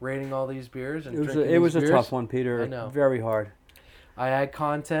 rating all these beers and drinking it was these a beers. tough one, Peter. I know. Very hard. I add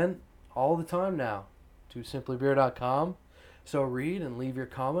content all the time now to simplybeer.com. So read and leave your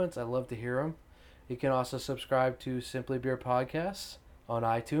comments. I love to hear them. You can also subscribe to Simply Beer Podcasts on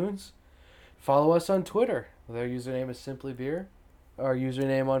iTunes. Follow us on Twitter. Their username is Simply Beer. Our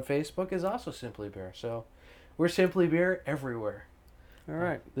username on Facebook is also Simply Beer. So we're Simply Beer everywhere. All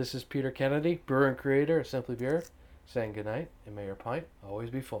right. This is Peter Kennedy, brewer and creator of Simply Beer, saying goodnight, and may your pint always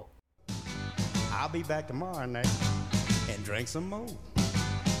be full. I'll be back tomorrow night and drink some more.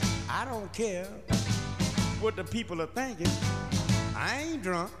 I don't care what the people are thinking. I ain't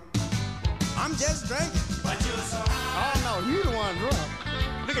drunk. I'm just drinking. But you're so high. Oh, no, you the one drunk.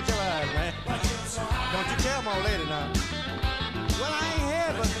 Look at your eyes, man. But you're so high. Don't you tell my lady now. Well, I ain't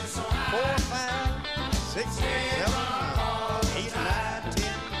had but 4, 5, 6, 7